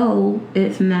 No,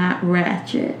 it's not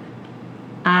ratchet.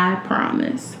 I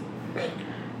promise.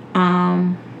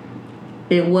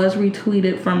 It was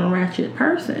retweeted from a ratchet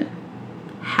person.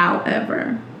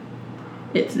 However,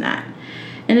 it's not.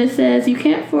 And it says, you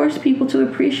can't force people to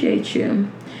appreciate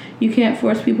you. You can't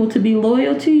force people to be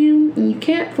loyal to you. And you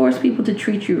can't force people to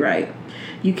treat you right.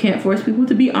 You can't force people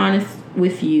to be honest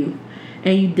with you.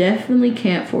 And you definitely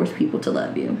can't force people to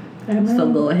love you. Amen.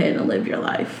 So go ahead and live your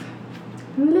life.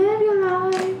 Live your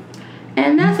life.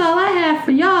 And that's all I have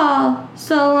for y'all.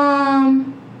 So,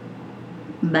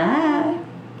 bye.